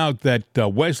point out that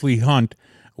Wesley Hunt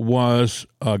was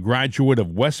a graduate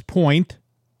of West Point.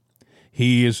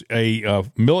 He is a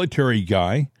military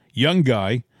guy, young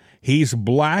guy. He's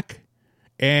black,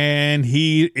 and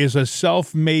he is a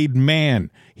self-made man.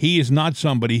 He is not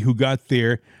somebody who got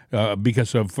there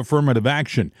because of affirmative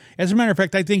action. As a matter of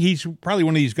fact, I think he's probably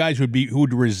one of these guys who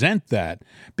would resent that,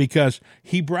 because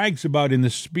he brags about in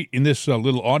this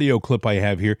little audio clip I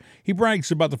have here. He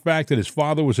brags about the fact that his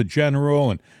father was a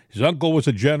general and his uncle was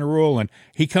a general, and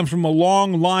he comes from a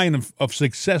long line of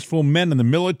successful men in the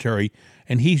military,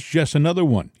 and he's just another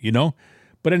one,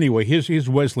 But anyway, here's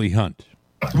Wesley Hunt.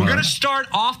 We're going to start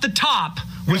off the top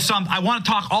with I want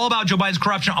to talk all about Joe Biden's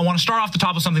corruption. I want to start off the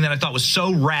top with something that I thought was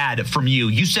so rad from you.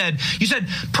 You said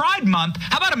Pride Month.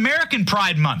 How about American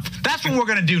Pride Month? That's what we're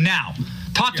going to do now.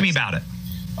 Talk to me about it.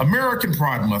 American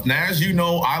Pride Month. Now, as you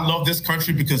know, I love this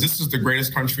country because this is the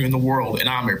greatest country in the world, and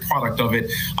I'm a product of it.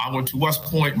 I went to West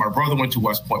Point. My brother went to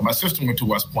West Point. My sister went to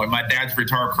West Point. My dad's a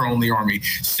retired colonel in the Army.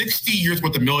 60 years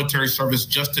with the military service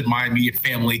just in my immediate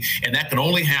family, and that can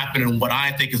only happen in what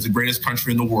I think is the greatest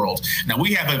country in the world. Now,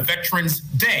 we have a Veterans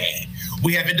Day.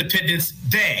 We have Independence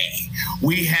Day.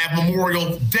 We have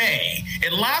Memorial Day.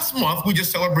 And last month, we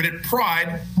just celebrated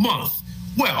Pride Month.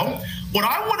 Well, what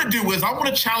I want to do is I want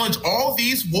to challenge all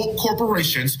these woke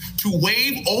corporations to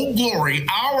wave Old Glory,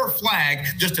 our flag,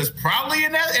 just as proudly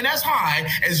and as high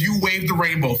as you wave the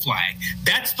rainbow flag.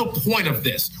 That's the point of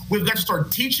this. We've got to start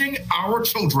teaching our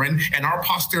children and our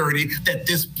posterity that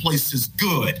this place is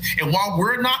good. And while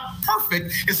we're not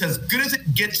perfect, it's as good as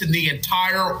it gets in the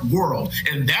entire world.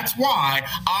 And that's why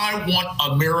I want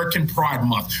American Pride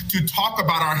Month, to talk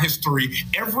about our history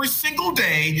every single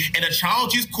day and to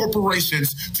challenge these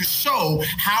corporations to show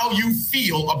how you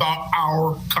feel about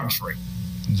our country.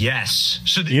 Yes.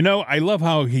 So I love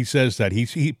how he says that.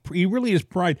 He really is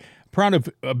proud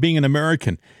of being an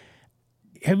American.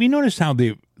 Have you noticed how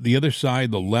the other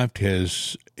side, the left,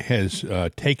 has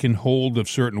taken hold of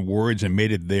certain words and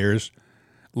made it theirs?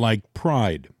 Like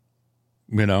pride.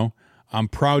 I'm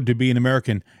proud to be an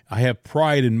American. I have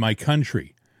pride in my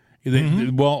country.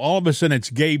 Well, all of a sudden it's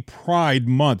Gay Pride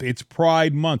Month. It's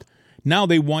Pride Month. Now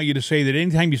they want you to say that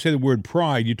anytime you say the word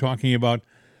pride, you're talking about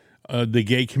the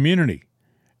gay community.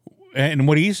 And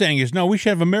what he's saying is, no, we should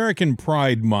have American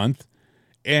Pride Month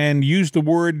and use the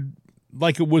word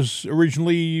like it was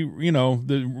originally,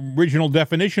 the original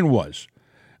definition was.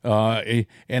 And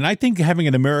I think having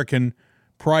an American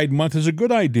Pride Month is a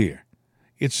good idea.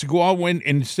 It's to go out when,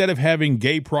 instead of having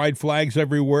gay pride flags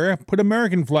everywhere, put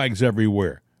American flags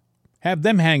everywhere. Have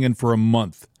them hanging for a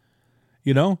month.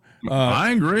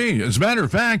 I agree. As a matter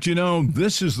of fact,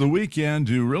 this is the weekend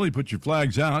to really put your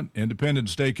flags out.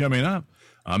 Independence Day coming up.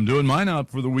 I'm doing mine out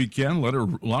for the weekend.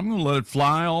 I'm going to let it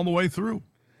fly all the way through.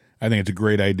 I think it's a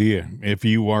great idea. If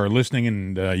you are listening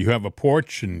and you have a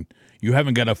porch and you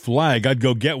haven't got a flag, I'd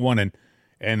go get one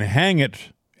and hang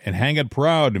it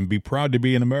proud and be proud to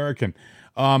be an American.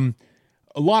 A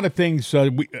lot of things,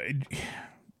 there's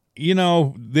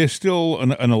still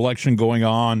an election going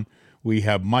on. We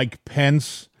have Mike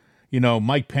Pence.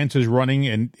 Mike Pence is running,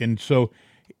 and so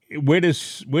where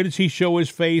does he show his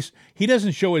face? He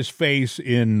doesn't show his face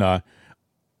in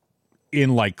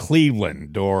like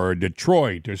Cleveland or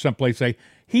Detroit or someplace like.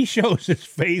 He shows his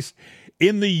face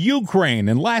in the Ukraine.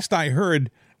 And last I heard,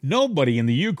 nobody in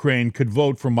the Ukraine could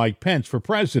vote for Mike Pence for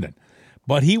president,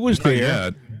 but he was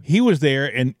there. He was there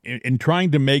and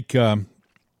trying to make.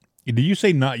 Did you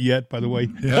say not yet, by the way?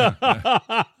 Yeah.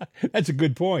 That's a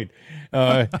good point.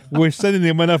 We're sending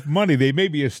them enough money. They may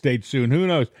be a state soon. Who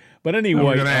knows? But anyway.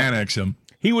 We're going to annex them.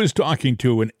 He was talking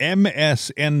to an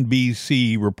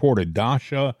MSNBC reporter,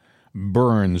 Dasha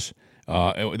Burns.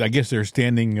 I guess they're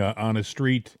standing on a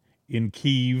street in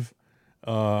Kyiv.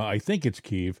 I think it's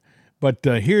Kyiv. But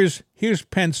here's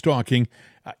Pence talking.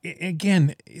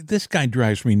 Again, this guy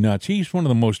drives me nuts. He's one of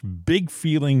the most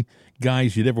big-feeling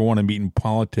guys you'd ever want to meet in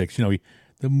politics.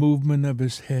 The movement of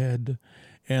his head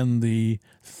and the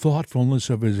thoughtfulness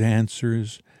of his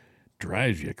answers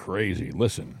drives you crazy.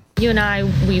 Listen. You and I,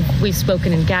 we've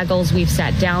spoken in gaggles. We've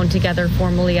sat down together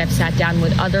formally. I've sat down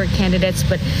with other candidates,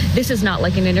 but this is not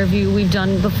like an interview we've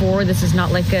done before. This is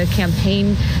not like a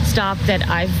campaign stop that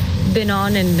I've been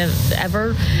on and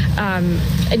ever.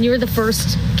 And you're the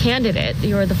first candidate.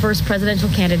 You're the first presidential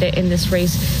candidate in this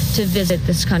race to visit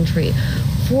this country.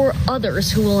 for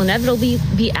others who will inevitably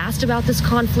be asked about this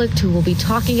conflict, who will be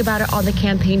talking about it on the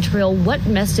campaign trail, what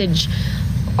message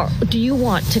do you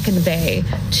want to convey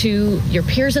to your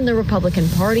peers in the Republican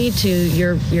Party, to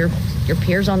your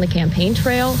peers on the campaign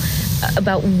trail,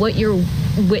 about what you're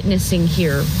witnessing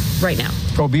here right now?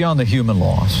 Go beyond the human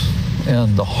loss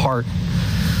and the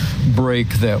heartbreak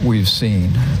that we've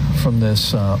seen from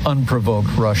this unprovoked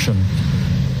Russian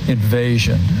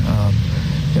invasion.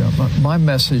 My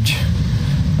message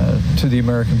to the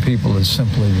American people is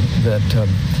simply that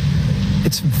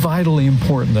it's vitally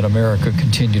important that America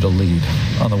continue to lead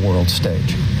on the world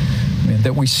stage. I mean,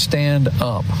 that we stand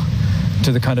up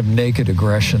to the kind of naked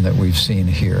aggression that we've seen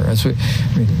here.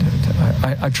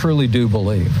 I truly do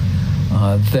believe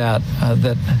that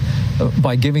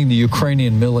by giving the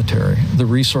Ukrainian military the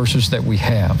resources that we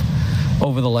have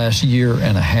over the last year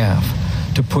and a half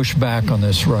to push back on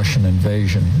this Russian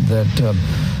invasion, that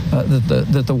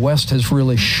the West has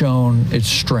really shown its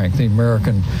strength. The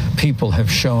American people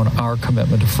have shown our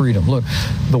commitment to freedom. Look,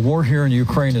 the war here in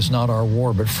Ukraine is not our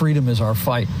war, but freedom is our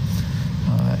fight.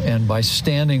 And by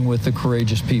standing with the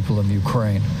courageous people of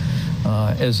Ukraine,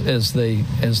 as they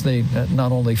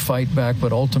not only fight back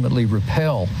but ultimately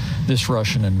repel this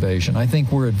Russian invasion, I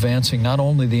think we're advancing not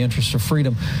only the interest of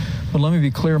freedom, but let me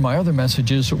be clear, my other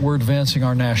message is that we're advancing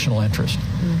our national interest.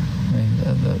 I mean,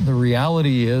 the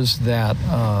reality is that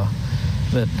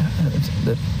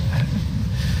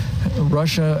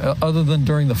Russia, other than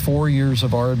during the 4 years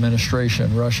of our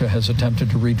administration, Russia has attempted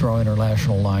to redraw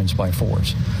international lines by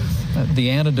force. The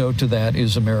antidote to that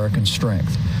is American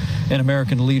strength and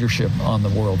American leadership on the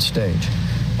world stage.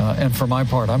 And for my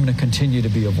part, I'm going to continue to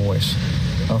be a voice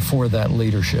for that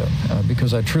leadership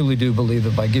because I truly do believe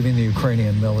that by giving the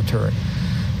Ukrainian military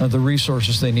the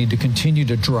resources they need to continue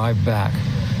to drive back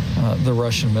the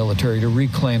Russian military to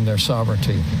reclaim their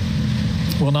sovereignty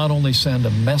will not only send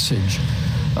a message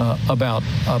about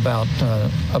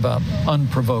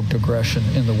unprovoked aggression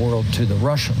in the world to the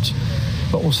Russians,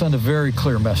 but will send a very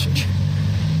clear message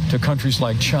to countries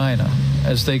like China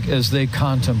as they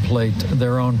contemplate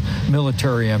their own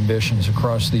military ambitions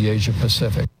across the Asia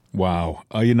Pacific. Wow.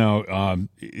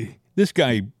 This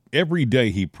guy, every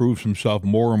day he proves himself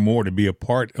more and more to be a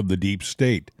part of the deep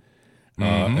state.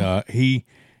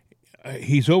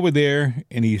 He's over there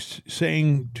and he's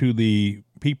saying to the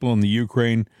people in the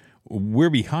Ukraine, we're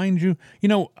behind you. You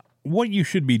know, what you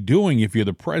should be doing if you're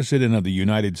the president of the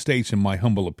United States, in my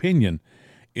humble opinion,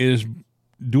 is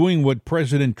doing what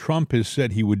President Trump has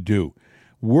said he would do.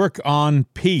 Work on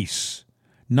peace,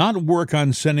 not work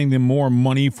on sending them more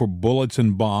money for bullets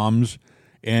and bombs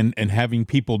and having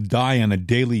people die on a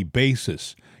daily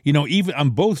basis. You know, even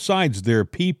on both sides, there are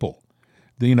people,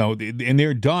 you know, and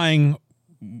they're dying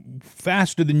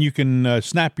faster than you can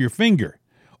snap your finger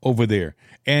over there.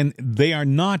 And they are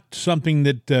not something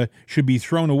that should be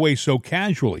thrown away so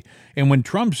casually. And when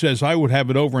Trump says, I would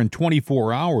have it over in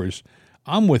 24 hours,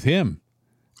 I'm with him.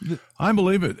 I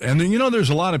believe it. And, you know, there's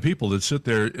a lot of people that sit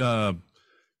there,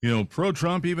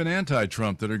 pro-Trump, even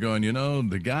anti-Trump, that are going,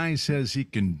 the guy says he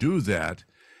can do that.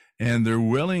 And they're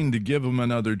willing to give him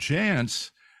another chance,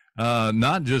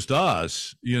 not just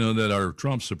us, that are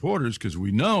Trump supporters, because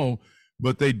we know,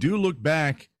 but they do look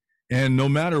back, and no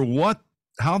matter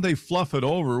how they fluff it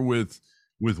over with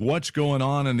what's going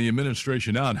on in the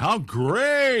administration now and how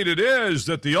great it is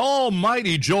that the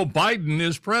almighty Joe Biden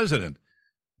is president.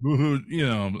 Who,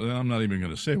 I'm not even going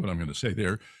to say what I'm going to say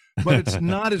there, but it's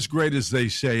not as great as they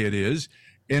say it is.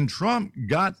 And Trump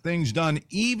got things done,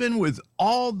 even with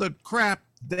all the crap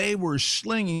they were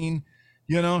slinging.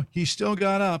 He still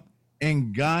got up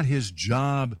and got his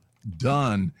job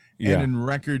done, and in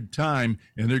record time.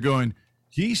 And they're going,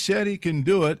 he said he can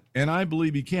do it, and I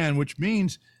believe he can, which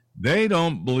means they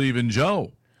don't believe in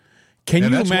Joe. Can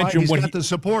you imagine what got the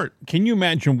support? Can you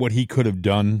imagine what he could have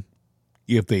done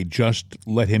if they just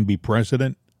let him be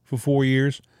president for 4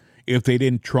 years? If they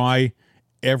didn't try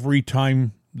every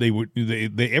time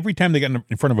every time they got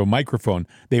in front of a microphone,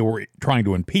 they were trying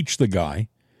to impeach the guy.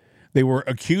 They were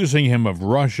accusing him of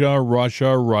Russia,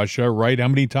 right? How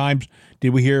many times did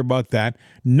we hear about that?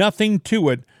 Nothing to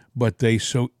it, but they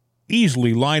so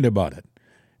easily lied about it.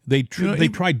 They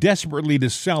tried desperately to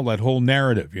sell that whole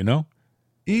narrative,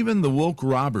 Even the woke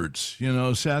Roberts,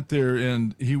 sat there,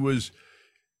 and he was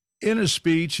in a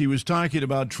speech, he was talking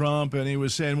about Trump, and he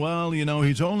was saying, well,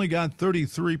 he's only got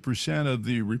 33% of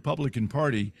the Republican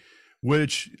Party,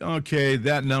 which, okay,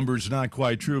 that number's not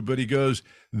quite true. But he goes,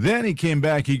 then he came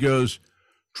back, he goes,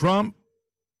 Trump's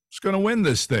going to win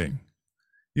this thing.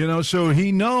 So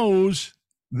he knows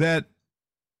that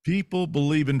people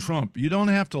believe in Trump. You don't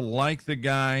have to like the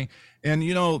guy. And,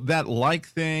 that like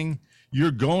thing,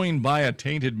 you're going by a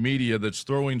tainted media that's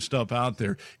throwing stuff out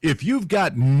there. If you've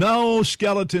got no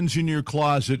skeletons in your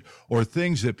closet or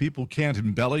things that people can't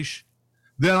embellish,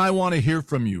 then I want to hear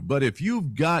from you. But if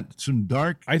you've got some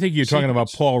dark... I think you're talking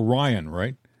about Paul Ryan,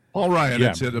 right? Paul Ryan, Yeah.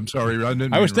 that's it. I'm sorry.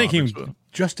 I was thinking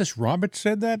Justice Roberts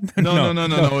said that? No,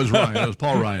 it was Ryan. It was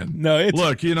Paul Ryan. No, it's...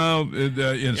 Look,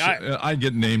 I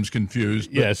get names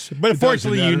confused. Yes, but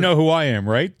unfortunately, you know who I am,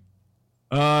 right?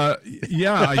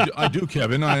 Yeah, I do,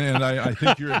 Kevin, and I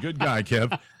think you're a good guy,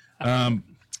 Kev.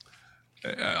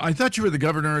 I thought you were the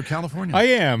governor of California. I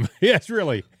am. Yes,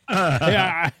 really.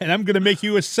 Yeah, and I'm going to make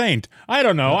you a saint. I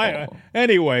don't know.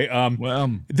 Anyway,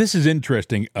 this is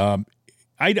interesting.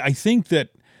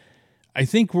 I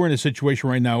think we're in a situation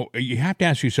right now. You have to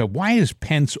ask yourself, why is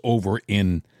Pence over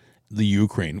in the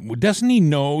Ukraine? Doesn't he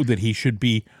know that he should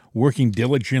be working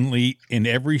diligently in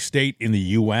every state in the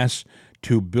U.S.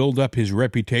 to build up his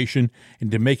reputation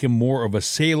and to make him more of a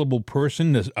saleable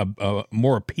person, a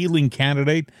more appealing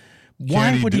candidate?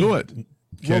 Why Can would he do it?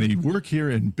 Can he work here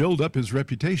and build up his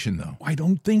reputation, though? I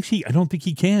don't think he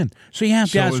can. So you have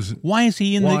to ask, why is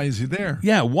he there?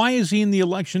 Yeah, why is he in the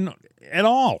election at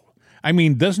all? I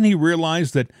mean, doesn't he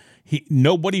realize that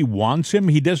nobody wants him?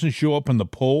 He doesn't show up in the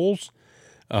polls.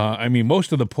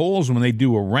 Most of the polls, when they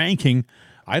do a ranking,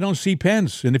 I don't see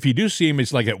Pence. And if you do see him,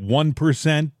 it's like at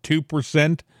 1%,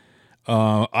 2%.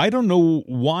 I don't know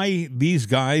why these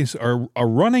guys are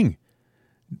running.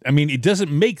 I mean, it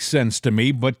doesn't make sense to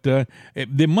me, but there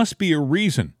must be a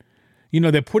reason. You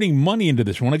know, they're putting money into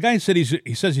this. When a guy said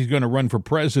he says he's going to run for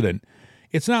president,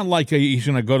 it's not like he's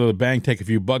going to go to the bank, take a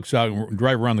few bucks out, and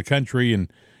drive around the country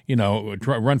and,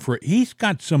 run for it. He's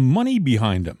got some money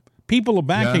behind him. People are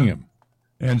backing him.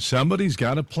 And somebody's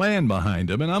got a plan behind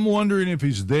him. And I'm wondering if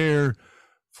he's there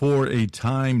for a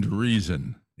timed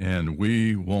reason. And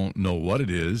we won't know what it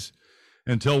is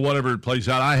until whatever it plays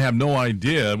out. I have no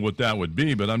idea what that would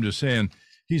be, but I'm just saying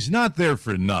he's not there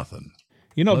for nothing.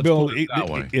 Let's Bill,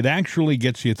 it actually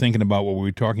gets you thinking about what we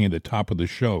were talking at the top of the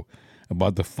show,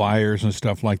 about the fires and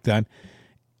stuff like that.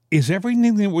 Is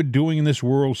everything that we're doing in this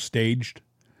world staged?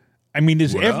 I mean,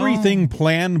 is everything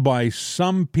planned by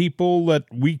some people that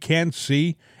we can't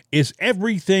see? Is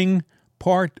everything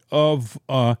part of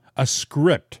a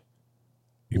script?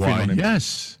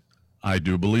 Yes, I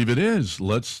do believe it is.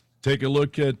 Let's take a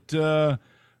look at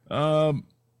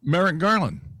Merrick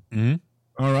Garland. Mm-hmm.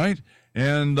 All right.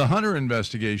 And the Hunter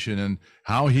investigation and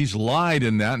how he's lied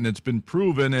in that, and it's been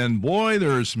proven. And boy,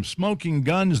 there are some smoking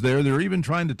guns there. They're even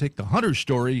trying to take the Hunter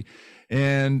story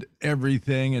and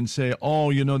everything and say,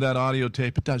 oh, that audio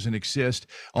tape, it doesn't exist.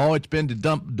 Oh, it's been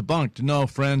debunked. No,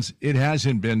 friends, it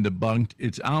hasn't been debunked.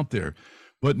 It's out there.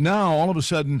 But now, all of a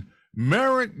sudden,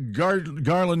 Merrick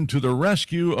Garland to the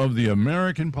rescue of the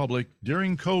American public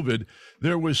during COVID.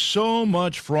 There was so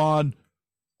much fraud.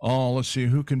 Oh, let's see,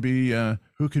 who can be the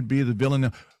villain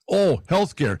now? Oh,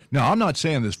 healthcare. Now, I'm not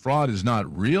saying this fraud is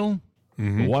not real.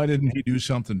 Mm-hmm. Why didn't he do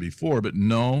something before? But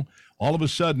no, all of a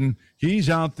sudden, he's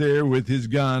out there with his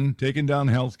gun, taking down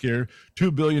healthcare,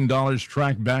 $2 billion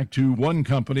tracked back to one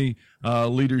company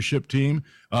leadership team.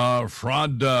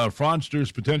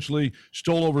 Fraudsters potentially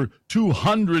stole over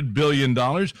 $200 billion.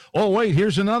 Oh, wait,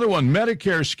 here's another one.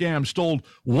 Medicare scam stole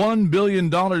 $1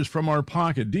 billion from our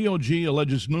pocket. DOJ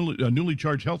alleges newly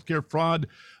charged healthcare fraud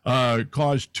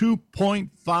caused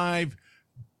 $2.5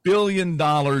 billion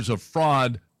of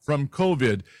fraud from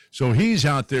COVID. So he's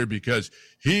out there because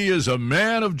he is a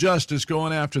man of justice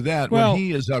going after that when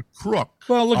he is a crook,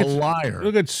 liar.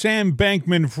 Look at Sam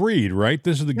Bankman-Fried, right?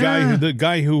 This is the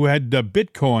guy who had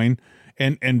Bitcoin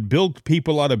and bilked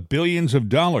people out of billions of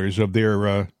dollars of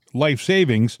their life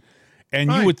savings.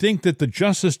 And you would think that the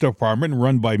Justice Department,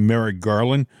 run by Merrick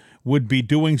Garland, would be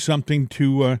doing something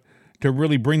to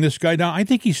really bring this guy down. I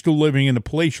think he's still living in a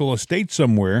palatial estate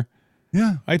somewhere.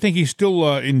 Yeah. I think he's still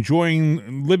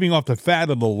living off the fat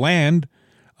of the land.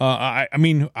 I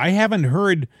haven't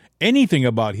heard anything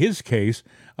about his case.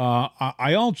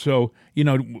 I also,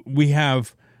 we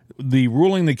have the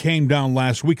ruling that came down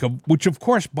last week, which, of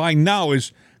course, by now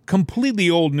is completely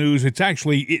old news. It's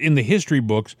actually in the history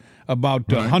books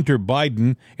about Hunter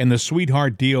Biden and the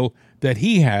sweetheart deal that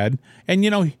he had.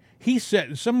 And, he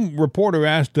said, some reporter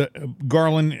asked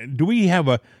Garland, do we have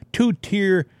a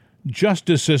two-tier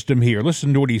justice system here?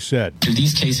 Listen to what he said. Do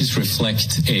these cases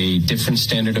reflect a different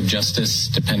standard of justice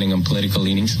depending on political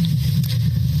leanings?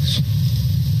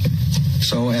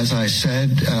 So, as I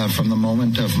said, from the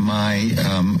moment of my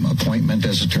appointment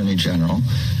as Attorney General,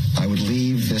 I would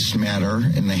leave this matter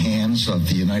in the hands of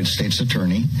the United States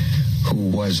Attorney, who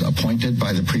was appointed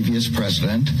by the previous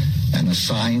president and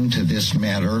assigned to this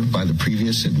matter by the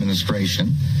previous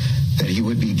administration. that he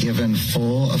would be given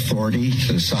full authority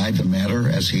to decide the matter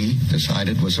as he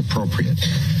decided was appropriate.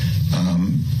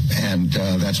 And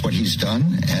that's what he's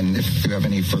done. And if you have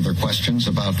any further questions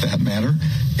about that matter,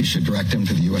 you should direct him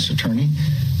to the U.S. Attorney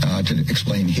to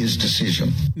explain his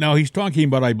decision. Now, he's talking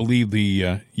about, I believe,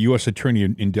 the U.S. Attorney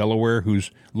in Delaware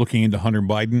who's looking into Hunter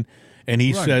Biden, and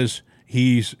he says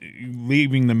he's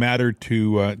leaving the matter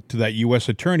to that U.S.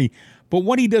 Attorney. But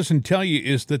what he doesn't tell you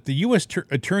is that the U.S.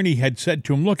 Attorney had said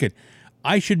to him, look,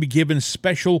 I should be given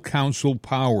special counsel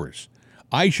powers.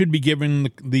 I should be given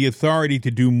the authority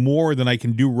to do more than I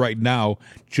can do right now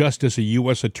just as a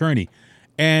U.S. Attorney.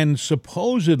 And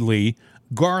supposedly,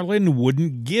 Garland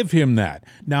wouldn't give him that.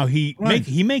 Now, he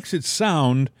makes it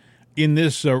sound in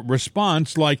this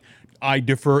response like, I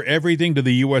defer everything to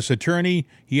the U.S. Attorney.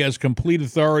 He has complete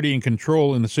authority and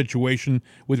control in the situation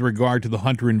with regard to the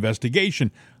Hunter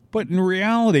investigation. But in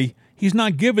reality, he's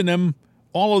not giving him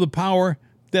all of the power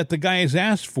that the guy has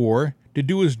asked for to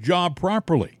do his job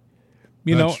properly.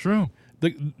 That's true.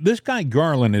 This guy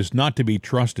Garland is not to be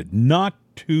trusted. Not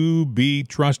to be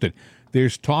trusted.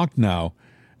 There's talk now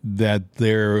that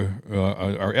there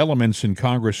are elements in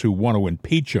Congress who want to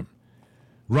impeach him.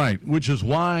 Right, which is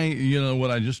why, what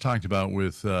I just talked about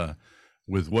with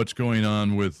what's going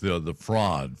on with the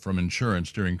fraud from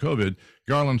insurance during COVID,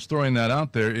 Garland's throwing that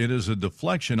out there. It is a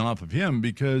deflection off of him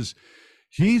because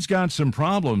he's got some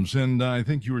problems. And I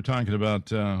think you were talking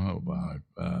about,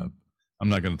 I'm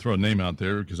not going to throw a name out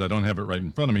there because I don't have it right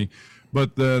in front of me,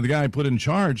 but the guy put in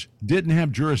charge didn't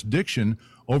have jurisdiction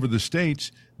over the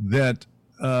states that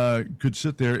could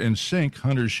sit there and sink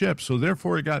Hunter's ship. So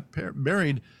therefore it got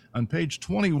buried on page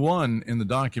 21 in the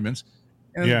documents.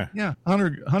 And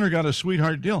Hunter got a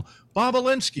sweetheart deal. Bob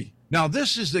Alinsky. Now,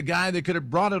 this is the guy that could have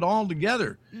brought it all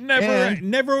together.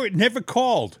 Never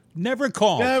called.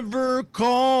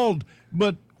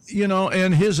 But,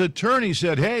 and his attorney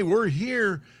said, hey, we're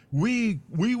here. We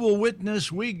will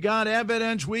witness. We got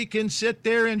evidence. We can sit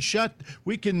there and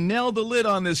we can nail the lid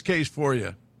on this case for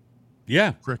you.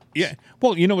 Yeah. Yeah.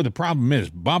 Well, you know what the problem is?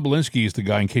 Bob Alinsky is the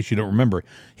guy, in case you don't remember,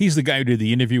 he's the guy who did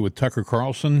the interview with Tucker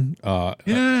Carlson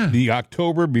the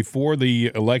October before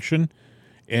the election.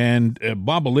 And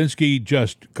Bob Alinsky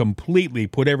just completely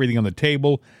put everything on the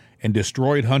table and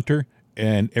destroyed Hunter,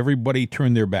 and everybody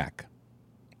turned their back.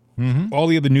 Mm-hmm. All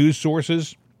the other news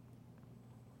sources,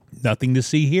 nothing to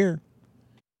see here.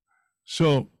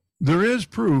 So there is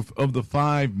proof of the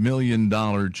 $5 million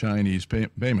Chinese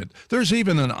payment. There's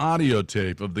even an audio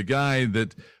tape of the guy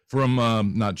that from,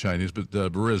 not Chinese, but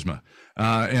Burisma.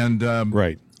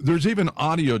 Right. There's even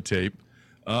audio tape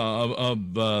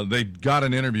they got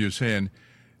an interview saying,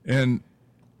 and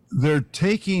they're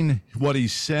taking what he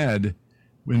said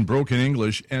in broken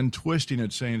English and twisting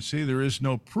it, saying, see, there is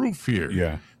no proof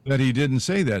here that he didn't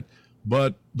say that.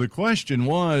 But the question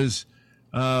was,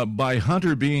 by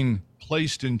Hunter being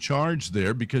placed in charge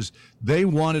there, because they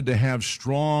wanted to have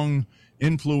strong,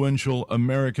 influential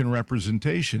American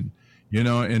representation,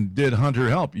 and did Hunter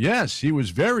help? Yes, he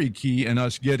was very key in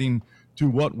us getting to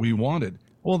what we wanted.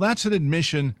 Well, that's an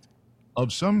admission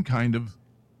of some kind of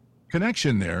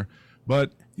connection there,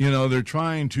 but, they're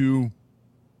trying to,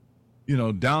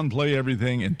 downplay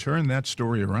everything and turn that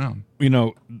story around.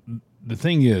 The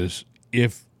thing is,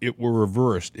 if it were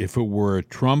reversed, if it were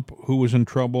Trump who was in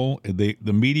trouble, the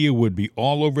media would be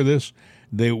all over this.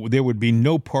 There would be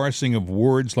no parsing of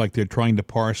words like they're trying to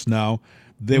parse now.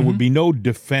 There would be no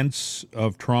defense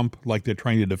of Trump like they're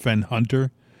trying to defend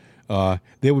Hunter.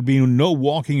 There would be no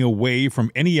walking away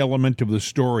from any element of the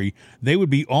story. They would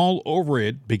be all over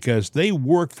it because they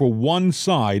work for one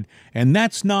side, and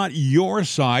that's not your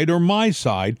side or my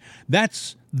side.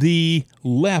 That's the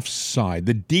left side,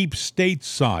 the deep state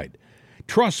side.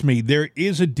 Trust me, there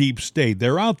is a deep state.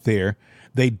 They're out there.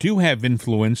 They do have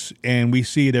influence, and we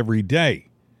see it every day.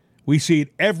 We see it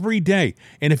every day.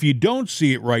 And if you don't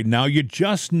see it right now, you're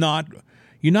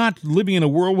not living in a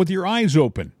world with your eyes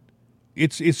open.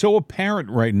 It's so apparent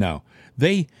right now.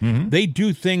 They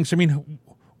do things. I mean,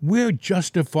 we're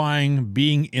justifying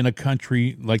being in a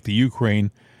country like the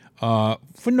Ukraine for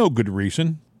no good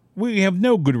reason. We have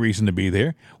no good reason to be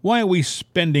there. Why are we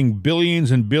spending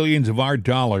billions and billions of our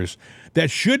dollars that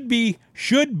should be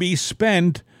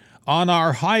spent on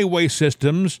our highway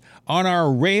systems, on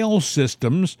our rail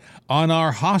systems, on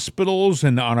our hospitals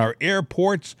and on our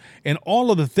airports, and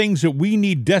all of the things that we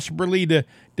need desperately to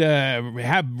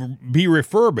have be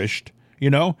refurbished?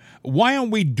 Why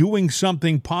aren't we doing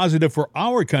something positive for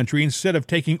our country instead of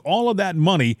taking all of that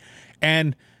money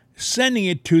and sending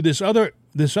it to this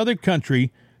other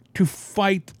country to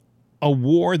fight a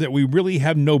war that we really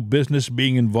have no business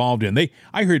being involved in?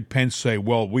 I heard Pence say,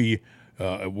 well, we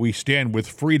we stand with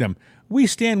freedom. We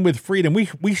stand with freedom.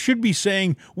 We should be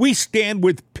saying we stand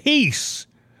with peace.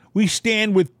 We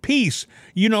stand with peace.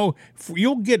 You know,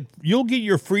 you'll get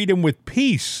your freedom with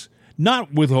peace,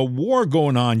 not with a war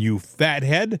going on, you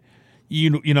fathead.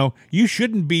 You know you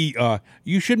shouldn't be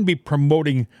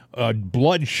promoting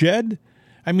bloodshed.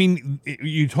 I mean,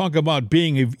 you talk about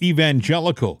being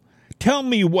evangelical. Tell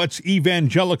me what's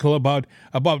evangelical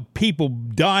about people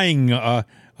dying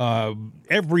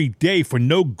every day for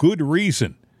no good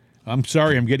reason. I'm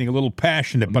sorry, I'm getting a little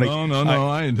passionate, but I'm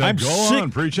sick.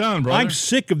 on, preach on, brother. I'm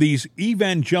sick of these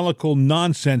evangelical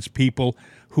nonsense people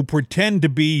who pretend to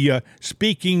be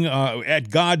speaking at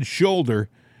God's shoulder,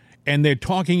 and they're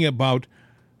talking about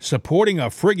supporting a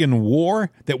friggin'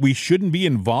 war that we shouldn't be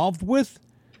involved with.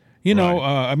 You know,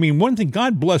 I mean, one thing,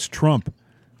 God bless Trump.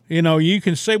 You know, you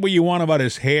can say what you want about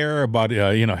his hair, about,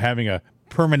 having a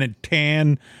permanent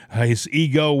tan, his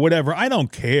ego, whatever. I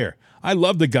don't care. I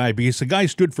love the guy because the guy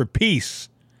stood for peace.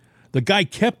 The guy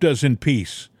kept us in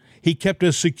peace. He kept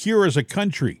us secure as a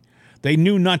country. They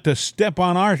knew not to step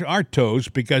on our toes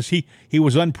because he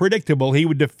was unpredictable. He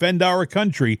would defend our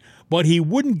country, but he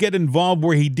wouldn't get involved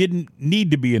where he didn't need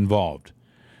to be involved.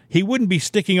 He wouldn't be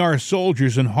sticking our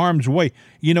soldiers in harm's way.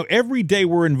 You know, every day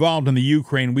we're involved in the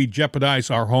Ukraine, we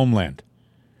jeopardize our homeland.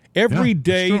 Every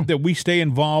day that we stay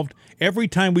involved, every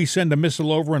time we send a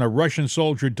missile over and a Russian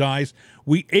soldier dies,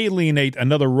 we alienate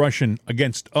another Russian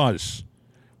against us.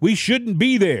 We shouldn't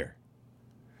be there.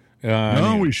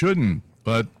 No, we shouldn't,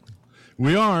 but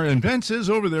we are, and Pence is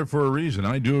over there for a reason.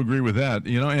 I do agree with that,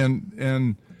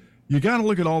 and you got to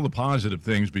look at all the positive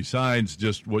things besides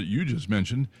just what you just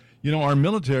mentioned. You know, our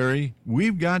military,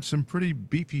 we've got some pretty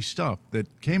beefy stuff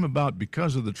that came about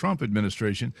because of the Trump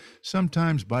administration.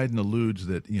 Sometimes Biden alludes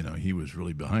that, he was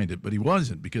really behind it, but he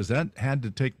wasn't, because that had to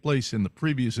take place in the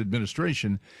previous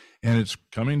administration, and it's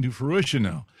coming to fruition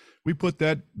now. We put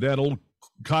that old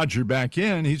codger back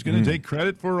in. He's going to take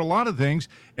credit for a lot of things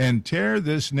and tear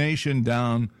this nation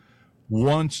down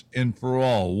once and for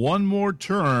all. One more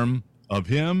term of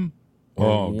him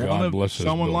or God bless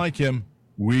someone like him,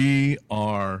 we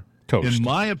are toast. In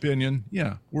my opinion,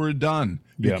 we're done.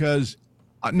 Because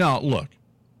now, look,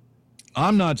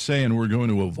 I'm not saying we're going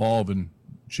to evolve and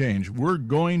change. We're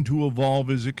going to evolve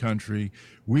as a country.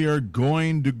 We are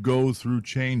going to go through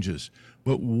changes.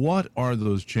 But what are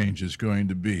those changes going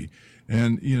to be?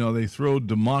 And, they throw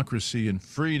democracy and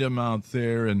freedom out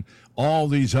there and all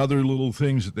these other little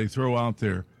things that they throw out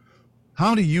there.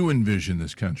 How do you envision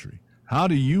this country? How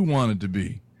do you want it to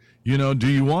be? Do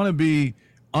you want to be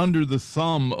under the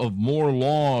thumb of more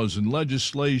laws and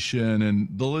legislation, and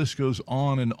the list goes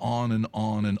on and on and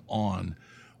on and on?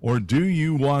 Or do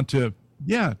you want to,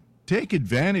 take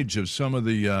advantage of some of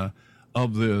the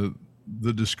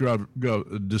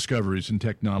discoveries in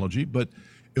technology, but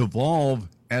evolve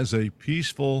as a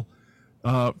peaceful,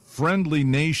 friendly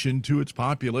nation to its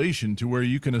population, to where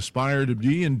you can aspire to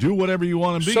be and do whatever you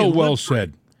want to be? So well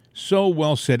said. So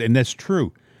well said, and that's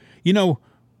true. You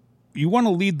want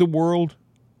to lead the world?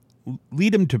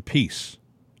 Lead them to peace.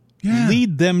 Yeah.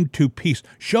 Lead them to peace.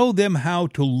 Show them how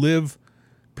to live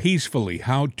peacefully,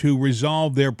 how to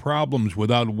resolve their problems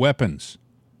without weapons.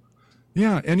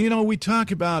 Yeah, and we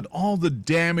talk about all the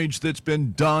damage that's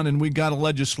been done, and we got to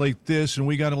legislate this and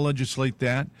we got to legislate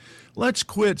that. Let's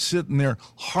quit sitting there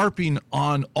harping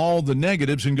on all the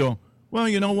negatives and go, well,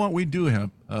 you know what? We do have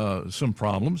some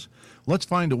problems. Let's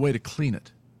find a way to clean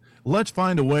it. Let's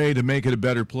find a way to make it a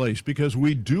better place, because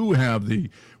we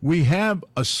have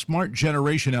a smart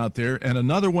generation out there and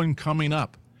another one coming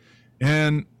up.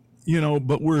 And,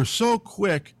 but we're so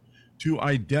quick to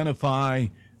identify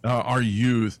our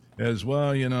youth as,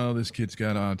 well, this kid's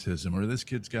got autism or this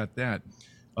kid's got that.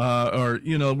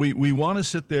 We want to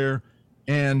sit there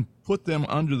and put them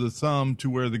under the thumb to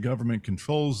where the government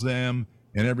controls them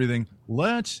and everything.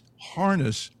 Let's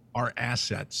harness our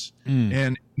assets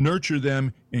and nurture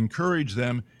them, encourage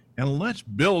them, and let's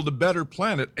build a better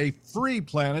planet, a free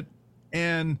planet,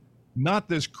 and not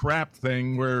this crap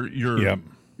thing where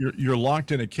you're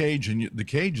locked in a cage, and the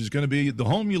cage is going to be the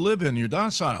home you live in. You're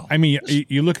docile. I mean,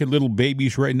 you look at little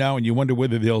babies right now, and you wonder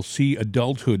whether they'll see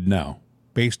adulthood now,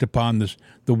 based upon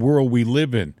the world we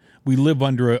live in. We live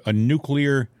under a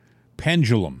nuclear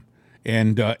pendulum,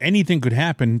 and anything could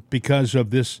happen because of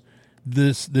this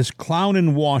clown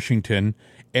in Washington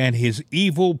and his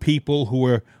evil people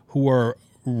who are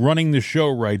running the show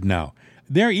right now.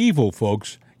 They're evil,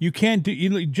 folks. You can't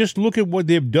just look at what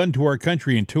they've done to our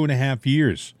country in 2.5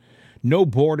 years. No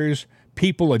borders,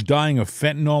 People are dying of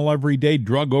fentanyl every day,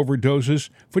 drug overdoses,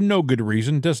 for no good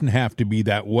reason. Doesn't have to be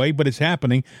that way, but it's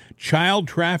happening. Child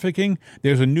trafficking.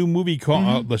 There's a new movie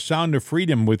called The Sound of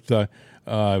Freedom with Jim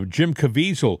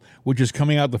Caviezel, which is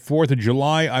coming out the 4th of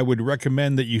July. I would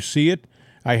recommend that you see it.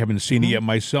 I haven't seen it yet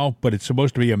myself, but it's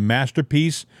supposed to be a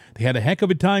masterpiece. They had a heck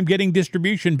of a time getting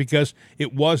distribution because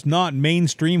it was not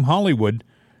mainstream Hollywood.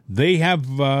 They have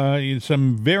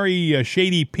some very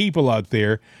shady people out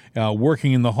there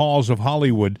working in the halls of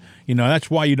Hollywood. That's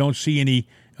why you don't see any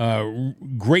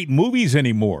great movies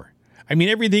anymore. I mean,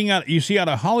 everything you see out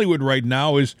of Hollywood right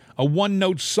now is a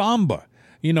one-note samba.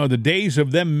 The days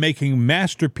of them making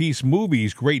masterpiece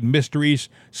movies, great mysteries,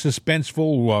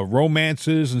 suspenseful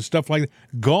romances and stuff like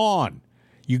that, gone.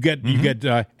 You get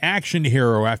action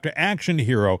hero after action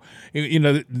hero.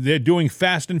 They're doing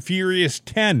Fast and Furious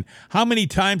 10. How many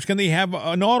times can they have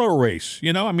an auto race?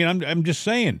 I'm just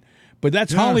saying. But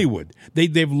that's Hollywood.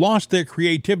 They've lost their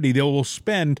creativity. They will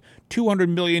spend $200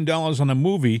 million on a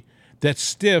movie that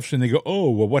stiffs, and they go,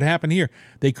 oh, well, what happened here?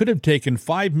 They could have taken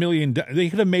 $5 million. They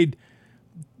could have made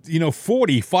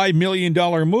 40 $5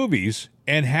 million movies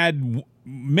and had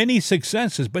many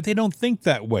successes, but they don't think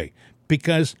that way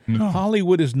because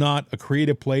Hollywood is not a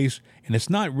creative place and it's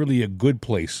not really a good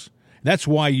place. That's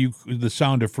why The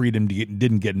Sound of Freedom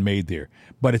didn't get made there.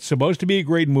 But it's supposed to be a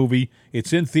great movie.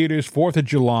 It's in theaters 4th of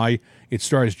July. It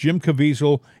stars Jim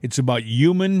Caviezel. It's about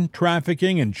human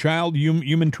trafficking and child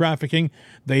human trafficking.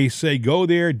 They say go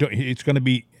there. It's going to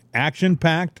be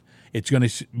action-packed. It's going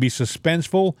to be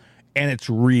suspenseful. And it's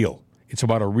real. It's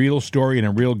about a real story and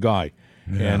a real guy.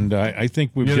 Yeah. And I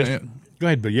think we've just... Go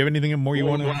ahead, but you have anything more you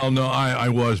want to... Well, no, I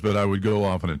was, but I would go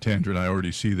off on a tangent. I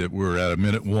already see that we're at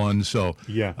 1:01, so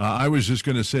yeah. I was just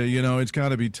going to say, it's got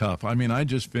to be tough. I mean, I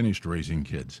just finished raising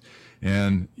kids,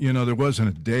 and, there wasn't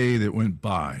a day that went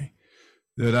by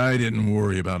that I didn't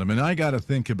worry about them. And I got to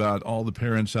think about all the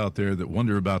parents out there that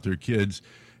wonder about their kids.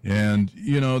 And,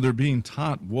 they're being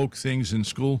taught woke things in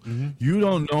school. Mm-hmm. You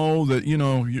don't know that,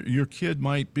 your kid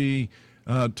might be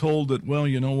told that, well,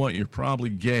 you know what, you're probably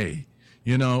gay,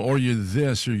 or you're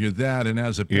this or you're that. And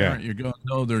as a parent, you're going,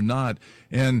 no, they're not.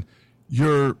 And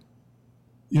you're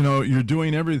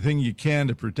doing everything you can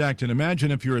to protect. And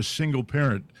imagine if you're a single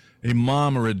parent, a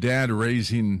mom or a dad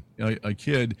raising a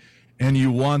kid, and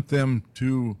you want them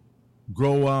to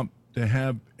grow up to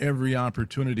have every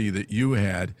opportunity that you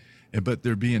had, but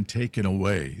they're being taken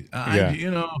away.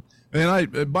 And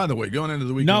by the way, going into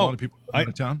the weekend, a lot of people out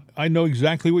of town. I know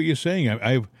exactly what you're saying.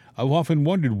 I've often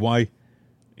wondered why,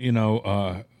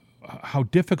 how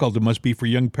difficult it must be for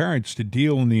young parents to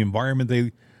deal in the environment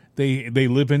they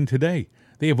live in today.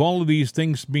 They have all of these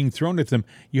things being thrown at them.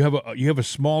 You have a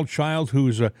small child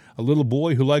who's a little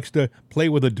boy who likes to play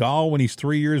with a doll when he's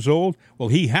 3 years old. Well,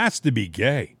 he has to be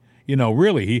gay.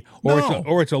 Really,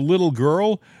 it's a little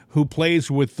girl who plays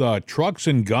with trucks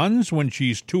and guns when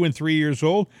she's 2 and 3 years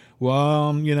old.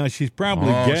 Well, she's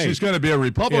probably gay. She's going to be a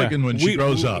Republican when she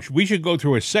grows up. We should go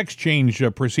through a sex change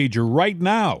procedure right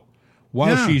now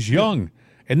while she's young.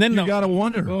 And then you got to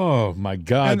wonder. Oh my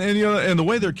God! And the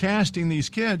way they're casting these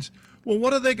kids. Well,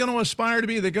 what are they going to aspire to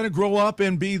be? They're going to grow up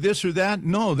and be this or that?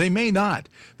 No, they may not.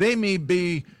 They may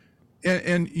be.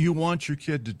 And you want your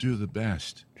kid to do the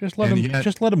best. Just let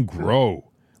them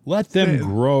grow. Let them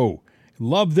grow.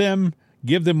 Love them.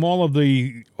 Give them all of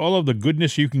the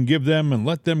goodness you can give them, and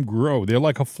let them grow. They're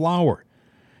like a flower.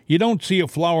 You don't see a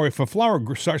flower. If a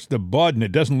flower starts to bud and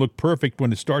it doesn't look perfect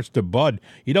when it starts to bud,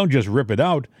 you don't just rip it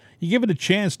out. You give it a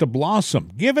chance to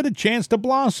blossom. Give it a chance to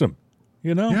blossom.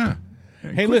 Yeah.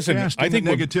 Hey, listen, I think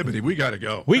negativity. We got to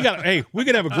go. We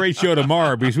could have a great show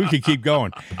tomorrow because we could keep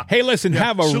going. Hey, listen,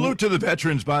 salute to the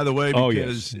veterans, by the way,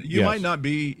 because you might not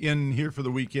be in here for the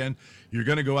weekend. You're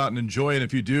going to go out and enjoy it.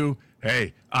 If you do,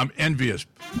 hey, I'm envious.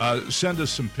 Send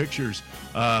us some pictures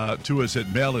to us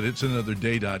at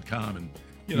mail@itsanotherday.com. And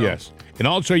yes, and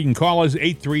also you can call us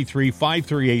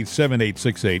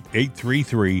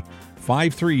 833-538-7868.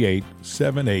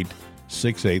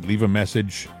 833-538-7868. Leave a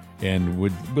message. And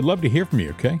would love to hear from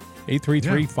you, okay?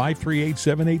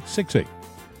 833-538-7868.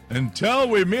 Until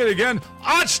we meet again,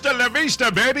 hasta la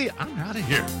vista, baby. I'm out of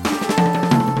here.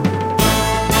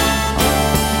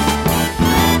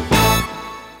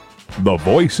 The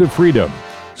voice of freedom,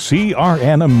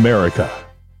 CRN America.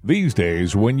 These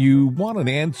days, when you want an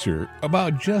answer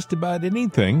about just about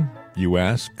anything, you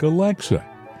ask Alexa.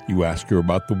 You ask her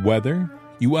about the weather.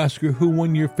 You ask her who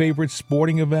won your favorite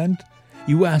sporting event.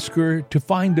 You ask her to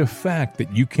find a fact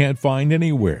that you can't find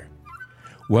anywhere.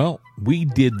 Well, we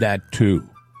did that too.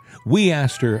 We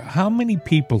asked her how many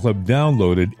people have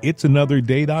downloaded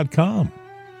itsanotherday.com.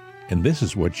 And this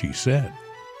is what she said.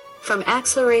 From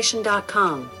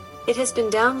acceleration.com. It has been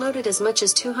downloaded as much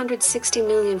as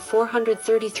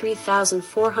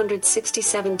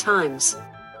 260,433,467 times.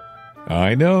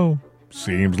 I know.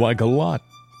 Seems like a lot.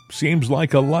 Seems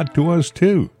like a lot to us,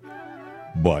 too.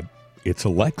 But it's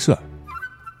Alexa.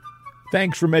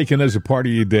 Thanks for making us a part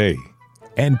of your day.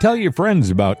 And tell your friends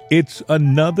about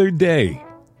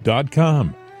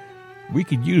itsanotherday.com. We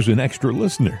could use an extra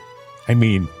listener. I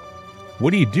mean,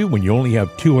 what do you do when you only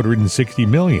have 260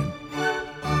 million?